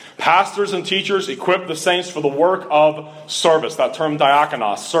 Pastors and teachers equip the saints for the work of service. That term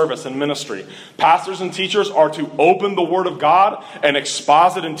diakonos, service and ministry. Pastors and teachers are to open the Word of God and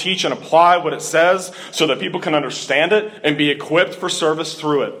exposit and teach and apply what it says so that people can understand it and be equipped for service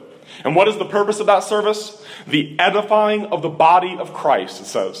through it. And what is the purpose of that service? The edifying of the body of Christ, it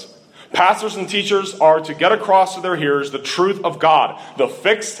says. Pastors and teachers are to get across to their hearers the truth of God, the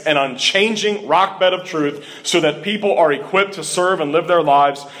fixed and unchanging rock bed of truth, so that people are equipped to serve and live their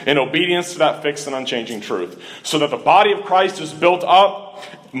lives in obedience to that fixed and unchanging truth. So that the body of Christ is built up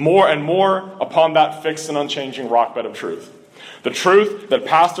more and more upon that fixed and unchanging rock bed of truth. The truth that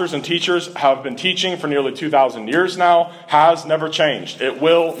pastors and teachers have been teaching for nearly 2,000 years now has never changed. It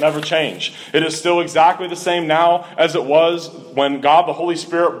will never change. It is still exactly the same now as it was when God, the Holy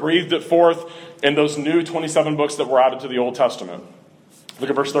Spirit, breathed it forth in those new 27 books that were added to the Old Testament.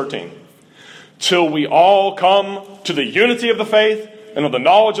 Look at verse 13. Till we all come to the unity of the faith and of the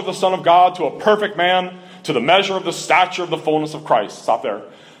knowledge of the Son of God, to a perfect man, to the measure of the stature of the fullness of Christ. Stop there.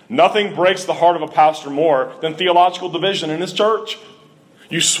 Nothing breaks the heart of a pastor more than theological division in his church.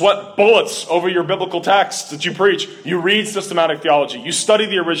 You sweat bullets over your biblical texts that you preach. You read systematic theology. You study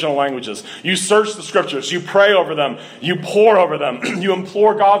the original languages. You search the scriptures. You pray over them. You pore over them. You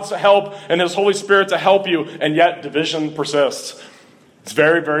implore God's help and his Holy Spirit to help you, and yet division persists. It's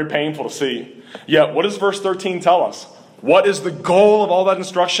very, very painful to see. Yet, what does verse 13 tell us? What is the goal of all that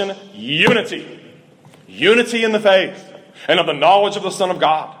instruction? Unity. Unity in the faith and of the knowledge of the Son of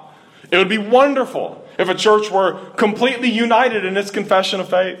God. It would be wonderful if a church were completely united in its confession of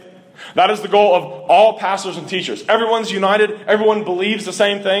faith. That is the goal of all pastors and teachers. Everyone's united. Everyone believes the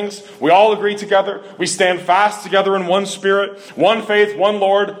same things. We all agree together. We stand fast together in one spirit, one faith, one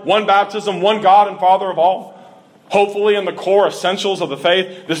Lord, one baptism, one God and Father of all. Hopefully in the core essentials of the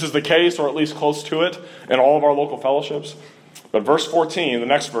faith, this is the case, or at least close to it, in all of our local fellowships. But verse 14, the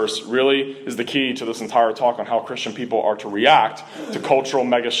next verse, really is the key to this entire talk on how Christian people are to react to cultural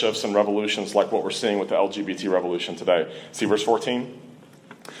megashifts and revolutions like what we're seeing with the LGBT revolution today. See verse 14?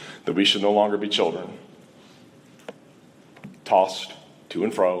 That we should no longer be children, tossed to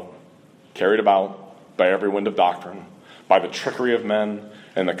and fro, carried about by every wind of doctrine, by the trickery of men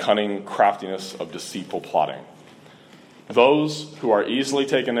and the cunning craftiness of deceitful plotting. Those who are easily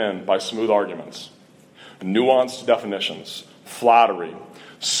taken in by smooth arguments, nuanced definitions, flattery,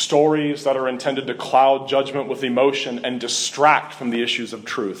 stories that are intended to cloud judgment with emotion and distract from the issues of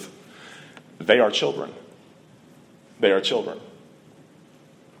truth. They are children. They are children.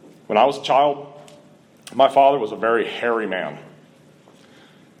 When I was a child, my father was a very hairy man.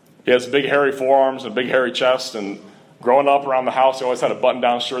 He has big hairy forearms and a big hairy chest, and growing up around the house, he always had a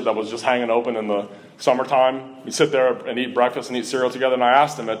button-down shirt that was just hanging open in the summertime. We'd sit there and eat breakfast and eat cereal together, and I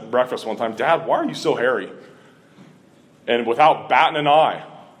asked him at breakfast one time, Dad, why are you so hairy? And without batting an eye,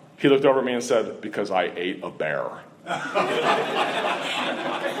 he looked over at me and said, because I ate a bear.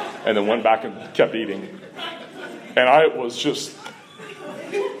 And then went back and kept eating. And I was just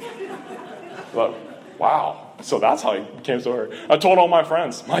like, wow. So that's how he became so hairy. I told all my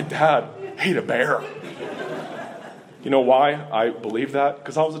friends, my dad ate a bear. You know why I believed that?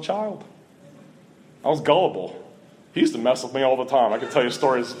 Because I was a child. I was gullible. He used to mess with me all the time. I could tell you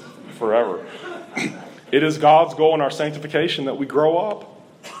stories forever. It is God's goal in our sanctification that we grow up.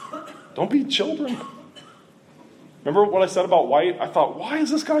 Don't be children. Remember what I said about White? I thought, why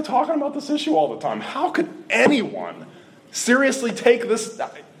is this guy talking about this issue all the time? How could anyone seriously take this,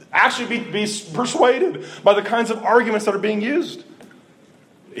 actually be persuaded by the kinds of arguments that are being used?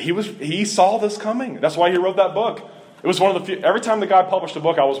 He saw this coming. That's why he wrote that book. It was one of the few, every time the guy published a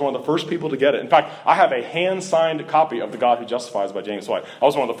book, I was one of the first people to get it. In fact, I have a hand-signed copy of The God Who Justifies by James White. I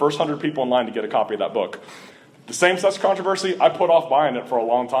was one of the first 100 people in line to get a copy of that book. The same-sex controversy, I put off buying it for a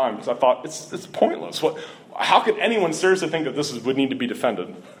long time because I thought, it's pointless. How could anyone seriously think that this would need to be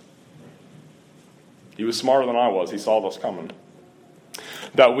defended? He was smarter than I was. He saw this coming.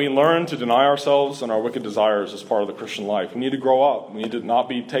 That we learn to deny ourselves and our wicked desires as part of the Christian life. We need to grow up. We need to not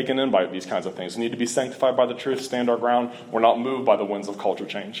be taken in by these kinds of things. We need to be sanctified by the truth, stand our ground. We're not moved by the winds of culture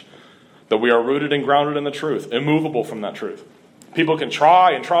change. That we are rooted and grounded in the truth, immovable from that truth. People can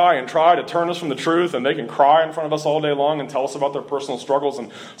try and try and try to turn us from the truth, and they can cry in front of us all day long and tell us about their personal struggles,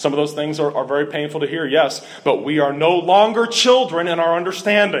 and some of those things are very painful to hear, yes, but we are no longer children in our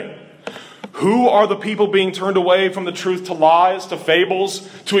understanding. Who are the people being turned away from the truth to lies, to fables,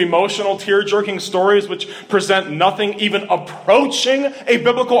 to emotional, tear-jerking stories which present nothing even approaching a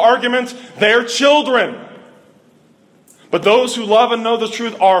biblical argument? They're children. But those who love and know the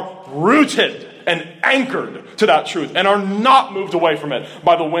truth are rooted and anchored to that truth and are not moved away from it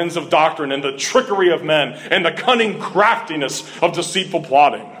by the winds of doctrine and the trickery of men and the cunning craftiness of deceitful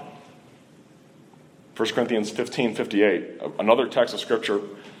plotting. 1 Corinthians 15:58, another text of Scripture.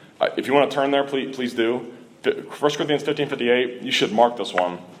 If you want to turn there, please do. 1 Corinthians 15:58, you should mark this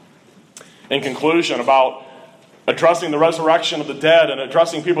one. In conclusion, about addressing the resurrection of the dead and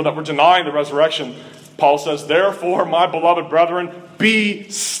addressing people that were denying the resurrection, Paul says, therefore, my beloved brethren, be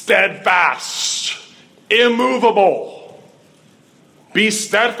steadfast, immovable. Be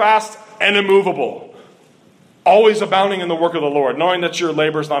steadfast and immovable, always abounding in the work of the Lord, knowing that your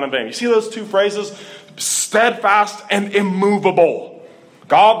labor is not in vain. You see those two phrases? Steadfast and immovable.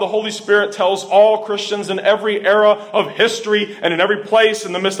 God, the Holy Spirit, tells all Christians in every era of history and in every place,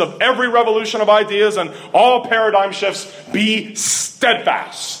 in the midst of every revolution of ideas and all paradigm shifts, be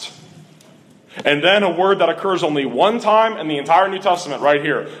steadfast. And then a word that occurs only one time in the entire New Testament, right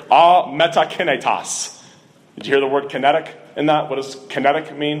here, metakinetas. Did you hear the word kinetic in that? What does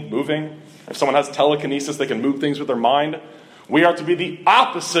kinetic mean? Moving. If someone has telekinesis, they can move things with their mind. We are to be the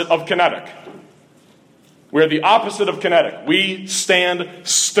opposite of kinetic. We are the opposite of kinetic. We stand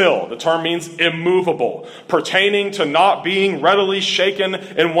still. The term means immovable, pertaining to not being readily shaken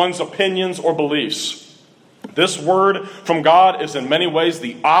in one's opinions or beliefs. This word from God is in many ways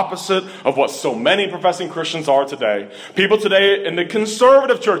the opposite of what so many professing Christians are today. People today in the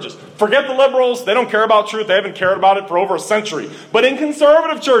conservative churches, forget the liberals, they don't care about truth, they haven't cared about it for over a century. But in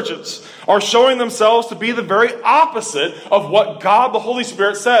conservative churches are showing themselves to be the very opposite of what God the Holy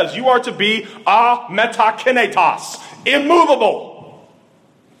Spirit says. You are to be metakinetas, immovable.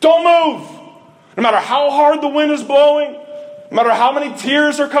 Don't move. No matter how hard the wind is blowing, no matter how many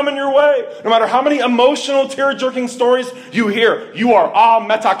tears are coming your way, no matter how many emotional, tear-jerking stories you hear, you are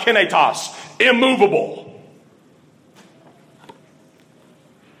metakinetas, immovable.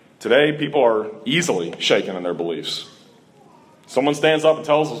 Today, people are easily shaken in their beliefs. Someone stands up and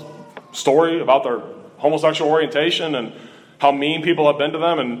tells a story about their homosexual orientation and how mean people have been to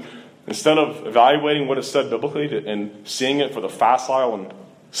them, and instead of evaluating what is said biblically and seeing it for the facile and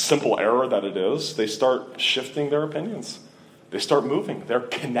simple error that it is, they start shifting their opinions. They start moving. They're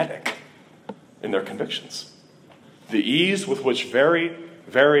kinetic in their convictions. The ease with which very,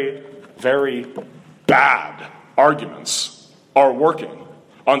 very, very bad arguments are working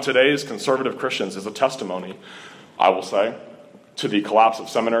on today's conservative Christians is a testimony, I will say, to the collapse of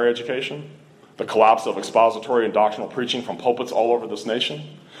seminary education, the collapse of expository and doctrinal preaching from pulpits all over this nation.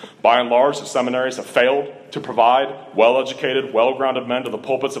 By and large, the seminaries have failed to provide well-educated, well-grounded men to the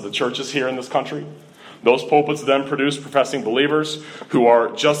pulpits of the churches here in this country. Those pulpits then produce professing believers who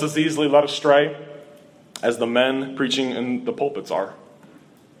are just as easily led astray as the men preaching in the pulpits are.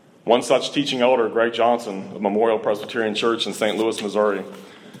 One such teaching elder, Greg Johnson of Memorial Presbyterian Church in St. Louis, Missouri,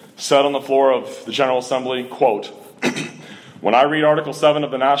 said on the floor of the General Assembly, quote, when I read Article 7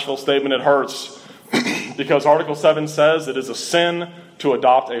 of the Nashville Statement, it hurts because Article 7 says it is a sin to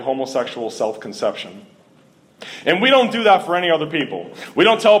adopt a homosexual self-conception. And we don't do that for any other people. We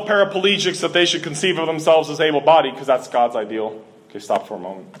don't tell paraplegics that they should conceive of themselves as able-bodied because that's God's ideal. Okay, stop for a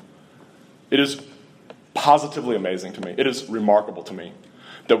moment. It is positively amazing to me. It is remarkable to me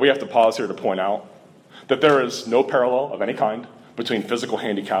that we have to pause here to point out that there is no parallel of any kind between physical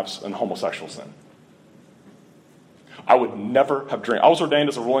handicaps and homosexual sin. I would never have dreamed. I was ordained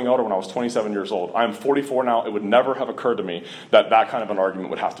as a ruling elder when I was 27 years old. I am 44 now. It would never have occurred to me that that kind of an argument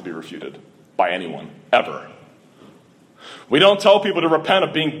would have to be refuted by anyone, ever. We don't tell people to repent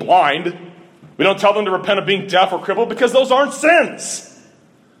of being blind. We don't tell them to repent of being deaf or crippled because those aren't sins.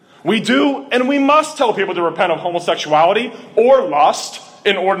 We do and we must tell people to repent of homosexuality or lust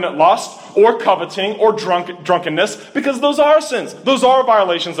inordinate lust, or coveting, or drunkenness, because those are sins. Those are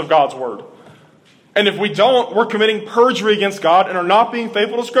violations of God's word. And if we don't, we're committing perjury against God and are not being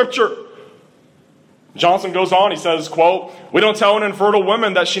faithful to Scripture. Johnson goes on, he says, quote, "We don't tell an infertile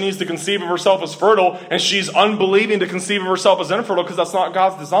woman that she needs to conceive of herself as fertile, and she's unbelieving to conceive of herself as infertile because that's not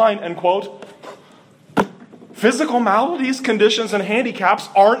God's design," end quote. Physical maladies, conditions, and handicaps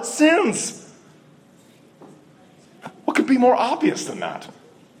aren't sins. What could be more obvious than that?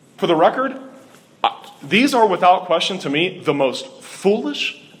 For the record, these are without question to me the most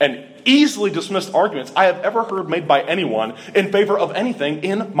foolish and easily dismissed arguments I have ever heard made by anyone in favor of anything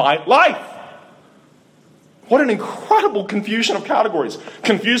in my life. What an incredible confusion of categories.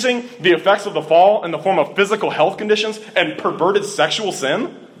 Confusing the effects of the fall in the form of physical health conditions and perverted sexual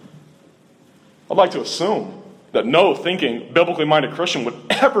sin? I'd like to assume that no thinking, biblically minded Christian would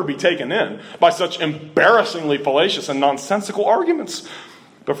ever be taken in by such embarrassingly fallacious and nonsensical arguments.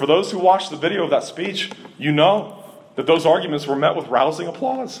 But for those who watched the video of that speech, you know that those arguments were met with rousing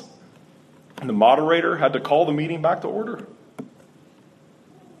applause. And the moderator had to call the meeting back to order.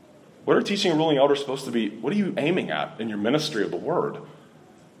 What are teaching and ruling elders supposed to be? What are you aiming at in your ministry of the word?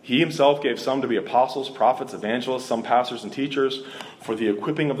 He himself gave some to be apostles, prophets, evangelists, some pastors and teachers, for the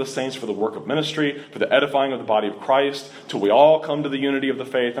equipping of the saints for the work of ministry, for the edifying of the body of Christ, till we all come to the unity of the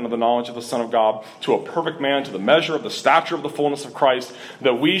faith and of the knowledge of the Son of God, to a perfect man, to the measure of the stature of the fullness of Christ,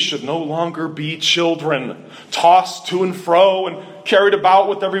 that we should no longer be children, tossed to and fro and carried about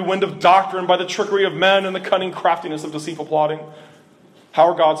with every wind of doctrine by the trickery of men and the cunning craftiness of deceitful plotting. How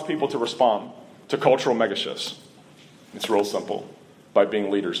are God's people to respond to cultural megashifts? It's real simple. By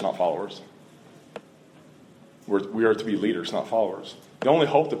being leaders, not followers. We are to be leaders, not followers. The only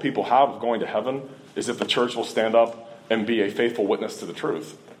hope that people have of going to heaven is if the church will stand up and be a faithful witness to the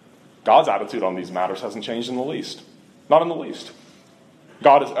truth. God's attitude on these matters hasn't changed in the least. Not in the least.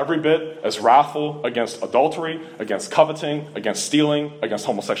 God is every bit as wrathful against adultery, against coveting, against stealing, against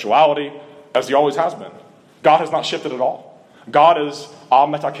homosexuality, as he always has been. God has not shifted at all. God is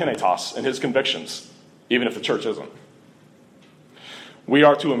metakinetos in his convictions, even if the church isn't. We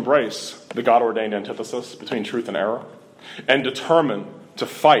are to embrace the God-ordained antithesis between truth and error and determine to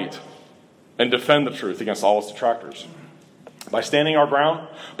fight and defend the truth against all its detractors. By standing our ground,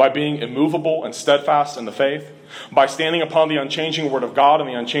 by being immovable and steadfast in the faith, by standing upon the unchanging word of God and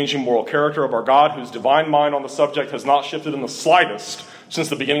the unchanging moral character of our God, whose divine mind on the subject has not shifted in the slightest since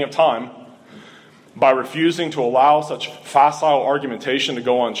the beginning of time, by refusing to allow such facile argumentation to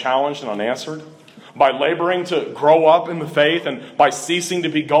go unchallenged and unanswered, by laboring to grow up in the faith, and by ceasing to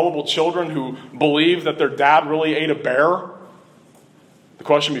be gullible children who believe that their dad really ate a bear. The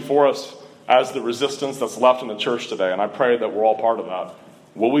question before us as the resistance that's left in the church today, and I pray that we're all part of that,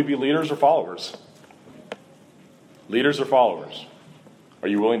 will we be leaders or followers? Leaders or followers? Are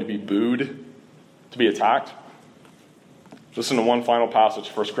you willing to be booed, to be attacked? Listen to one final passage,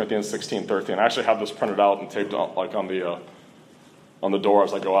 1 Corinthians 16:13. I actually have this printed out and taped out like on the door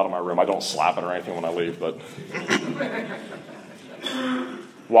as I go out of my room. I don't slap it or anything when I leave, but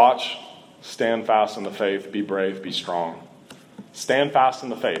watch, stand fast in the faith, be brave, be strong. Stand fast in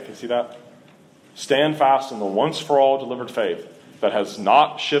the faith. You see that? Stand fast in the once-for-all delivered faith that has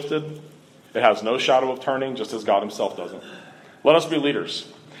not shifted. It has no shadow of turning, just as God himself doesn't. Let us be leaders.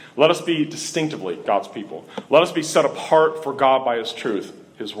 Let us be distinctively God's people. Let us be set apart for God by his truth.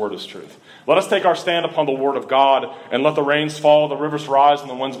 His word is truth. Let us take our stand upon the word of God and let the rains fall, the rivers rise, and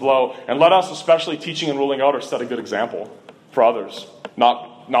the winds blow. And let us, especially teaching and ruling elders, set a good example for others,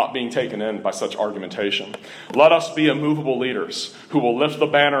 not being taken in by such argumentation. Let us be immovable leaders who will lift the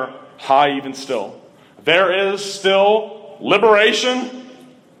banner high even still. There is still liberation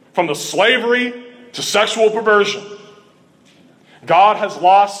from the slavery to sexual perversion. God has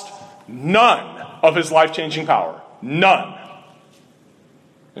lost none of his life-changing power. None.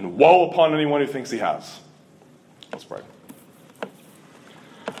 And woe upon anyone who thinks he has. Let's pray.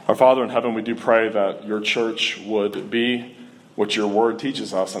 Our Father in heaven, we do pray that your church would be what your word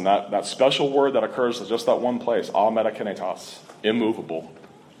teaches us, and that special word that occurs in just that one place, metakinetos, immovable.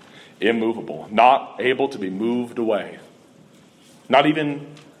 Immovable. Not able to be moved away. Not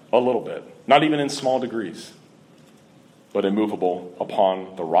even a little bit. Not even in small degrees. But immovable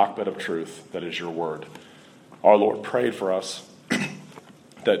upon the rockbed of truth that is your word. Our Lord prayed for us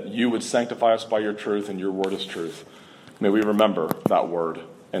that you would sanctify us by your truth, and your word is truth. May we remember that word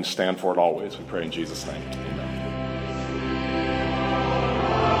and stand for it always. We pray in Jesus' name. Amen.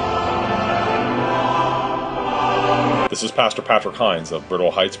 This is Pastor Patrick Hines of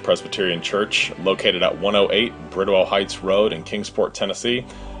Bridwell Heights Presbyterian Church, located at 108 Bridwell Heights Road in Kingsport, Tennessee,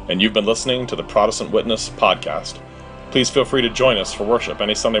 and you've been listening to the Protestant Witness podcast. Please feel free to join us for worship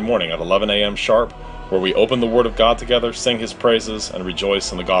any Sunday morning at 11 a.m. sharp, where we open the Word of God together, sing His praises, and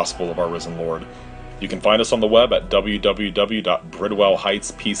rejoice in the gospel of our risen Lord. You can find us on the web at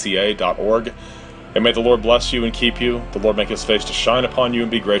www.bridwellheightspca.org. And may the Lord bless you and keep you. The Lord make His face to shine upon you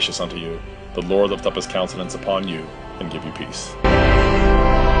and be gracious unto you. The Lord lift up His countenance upon you and give you peace.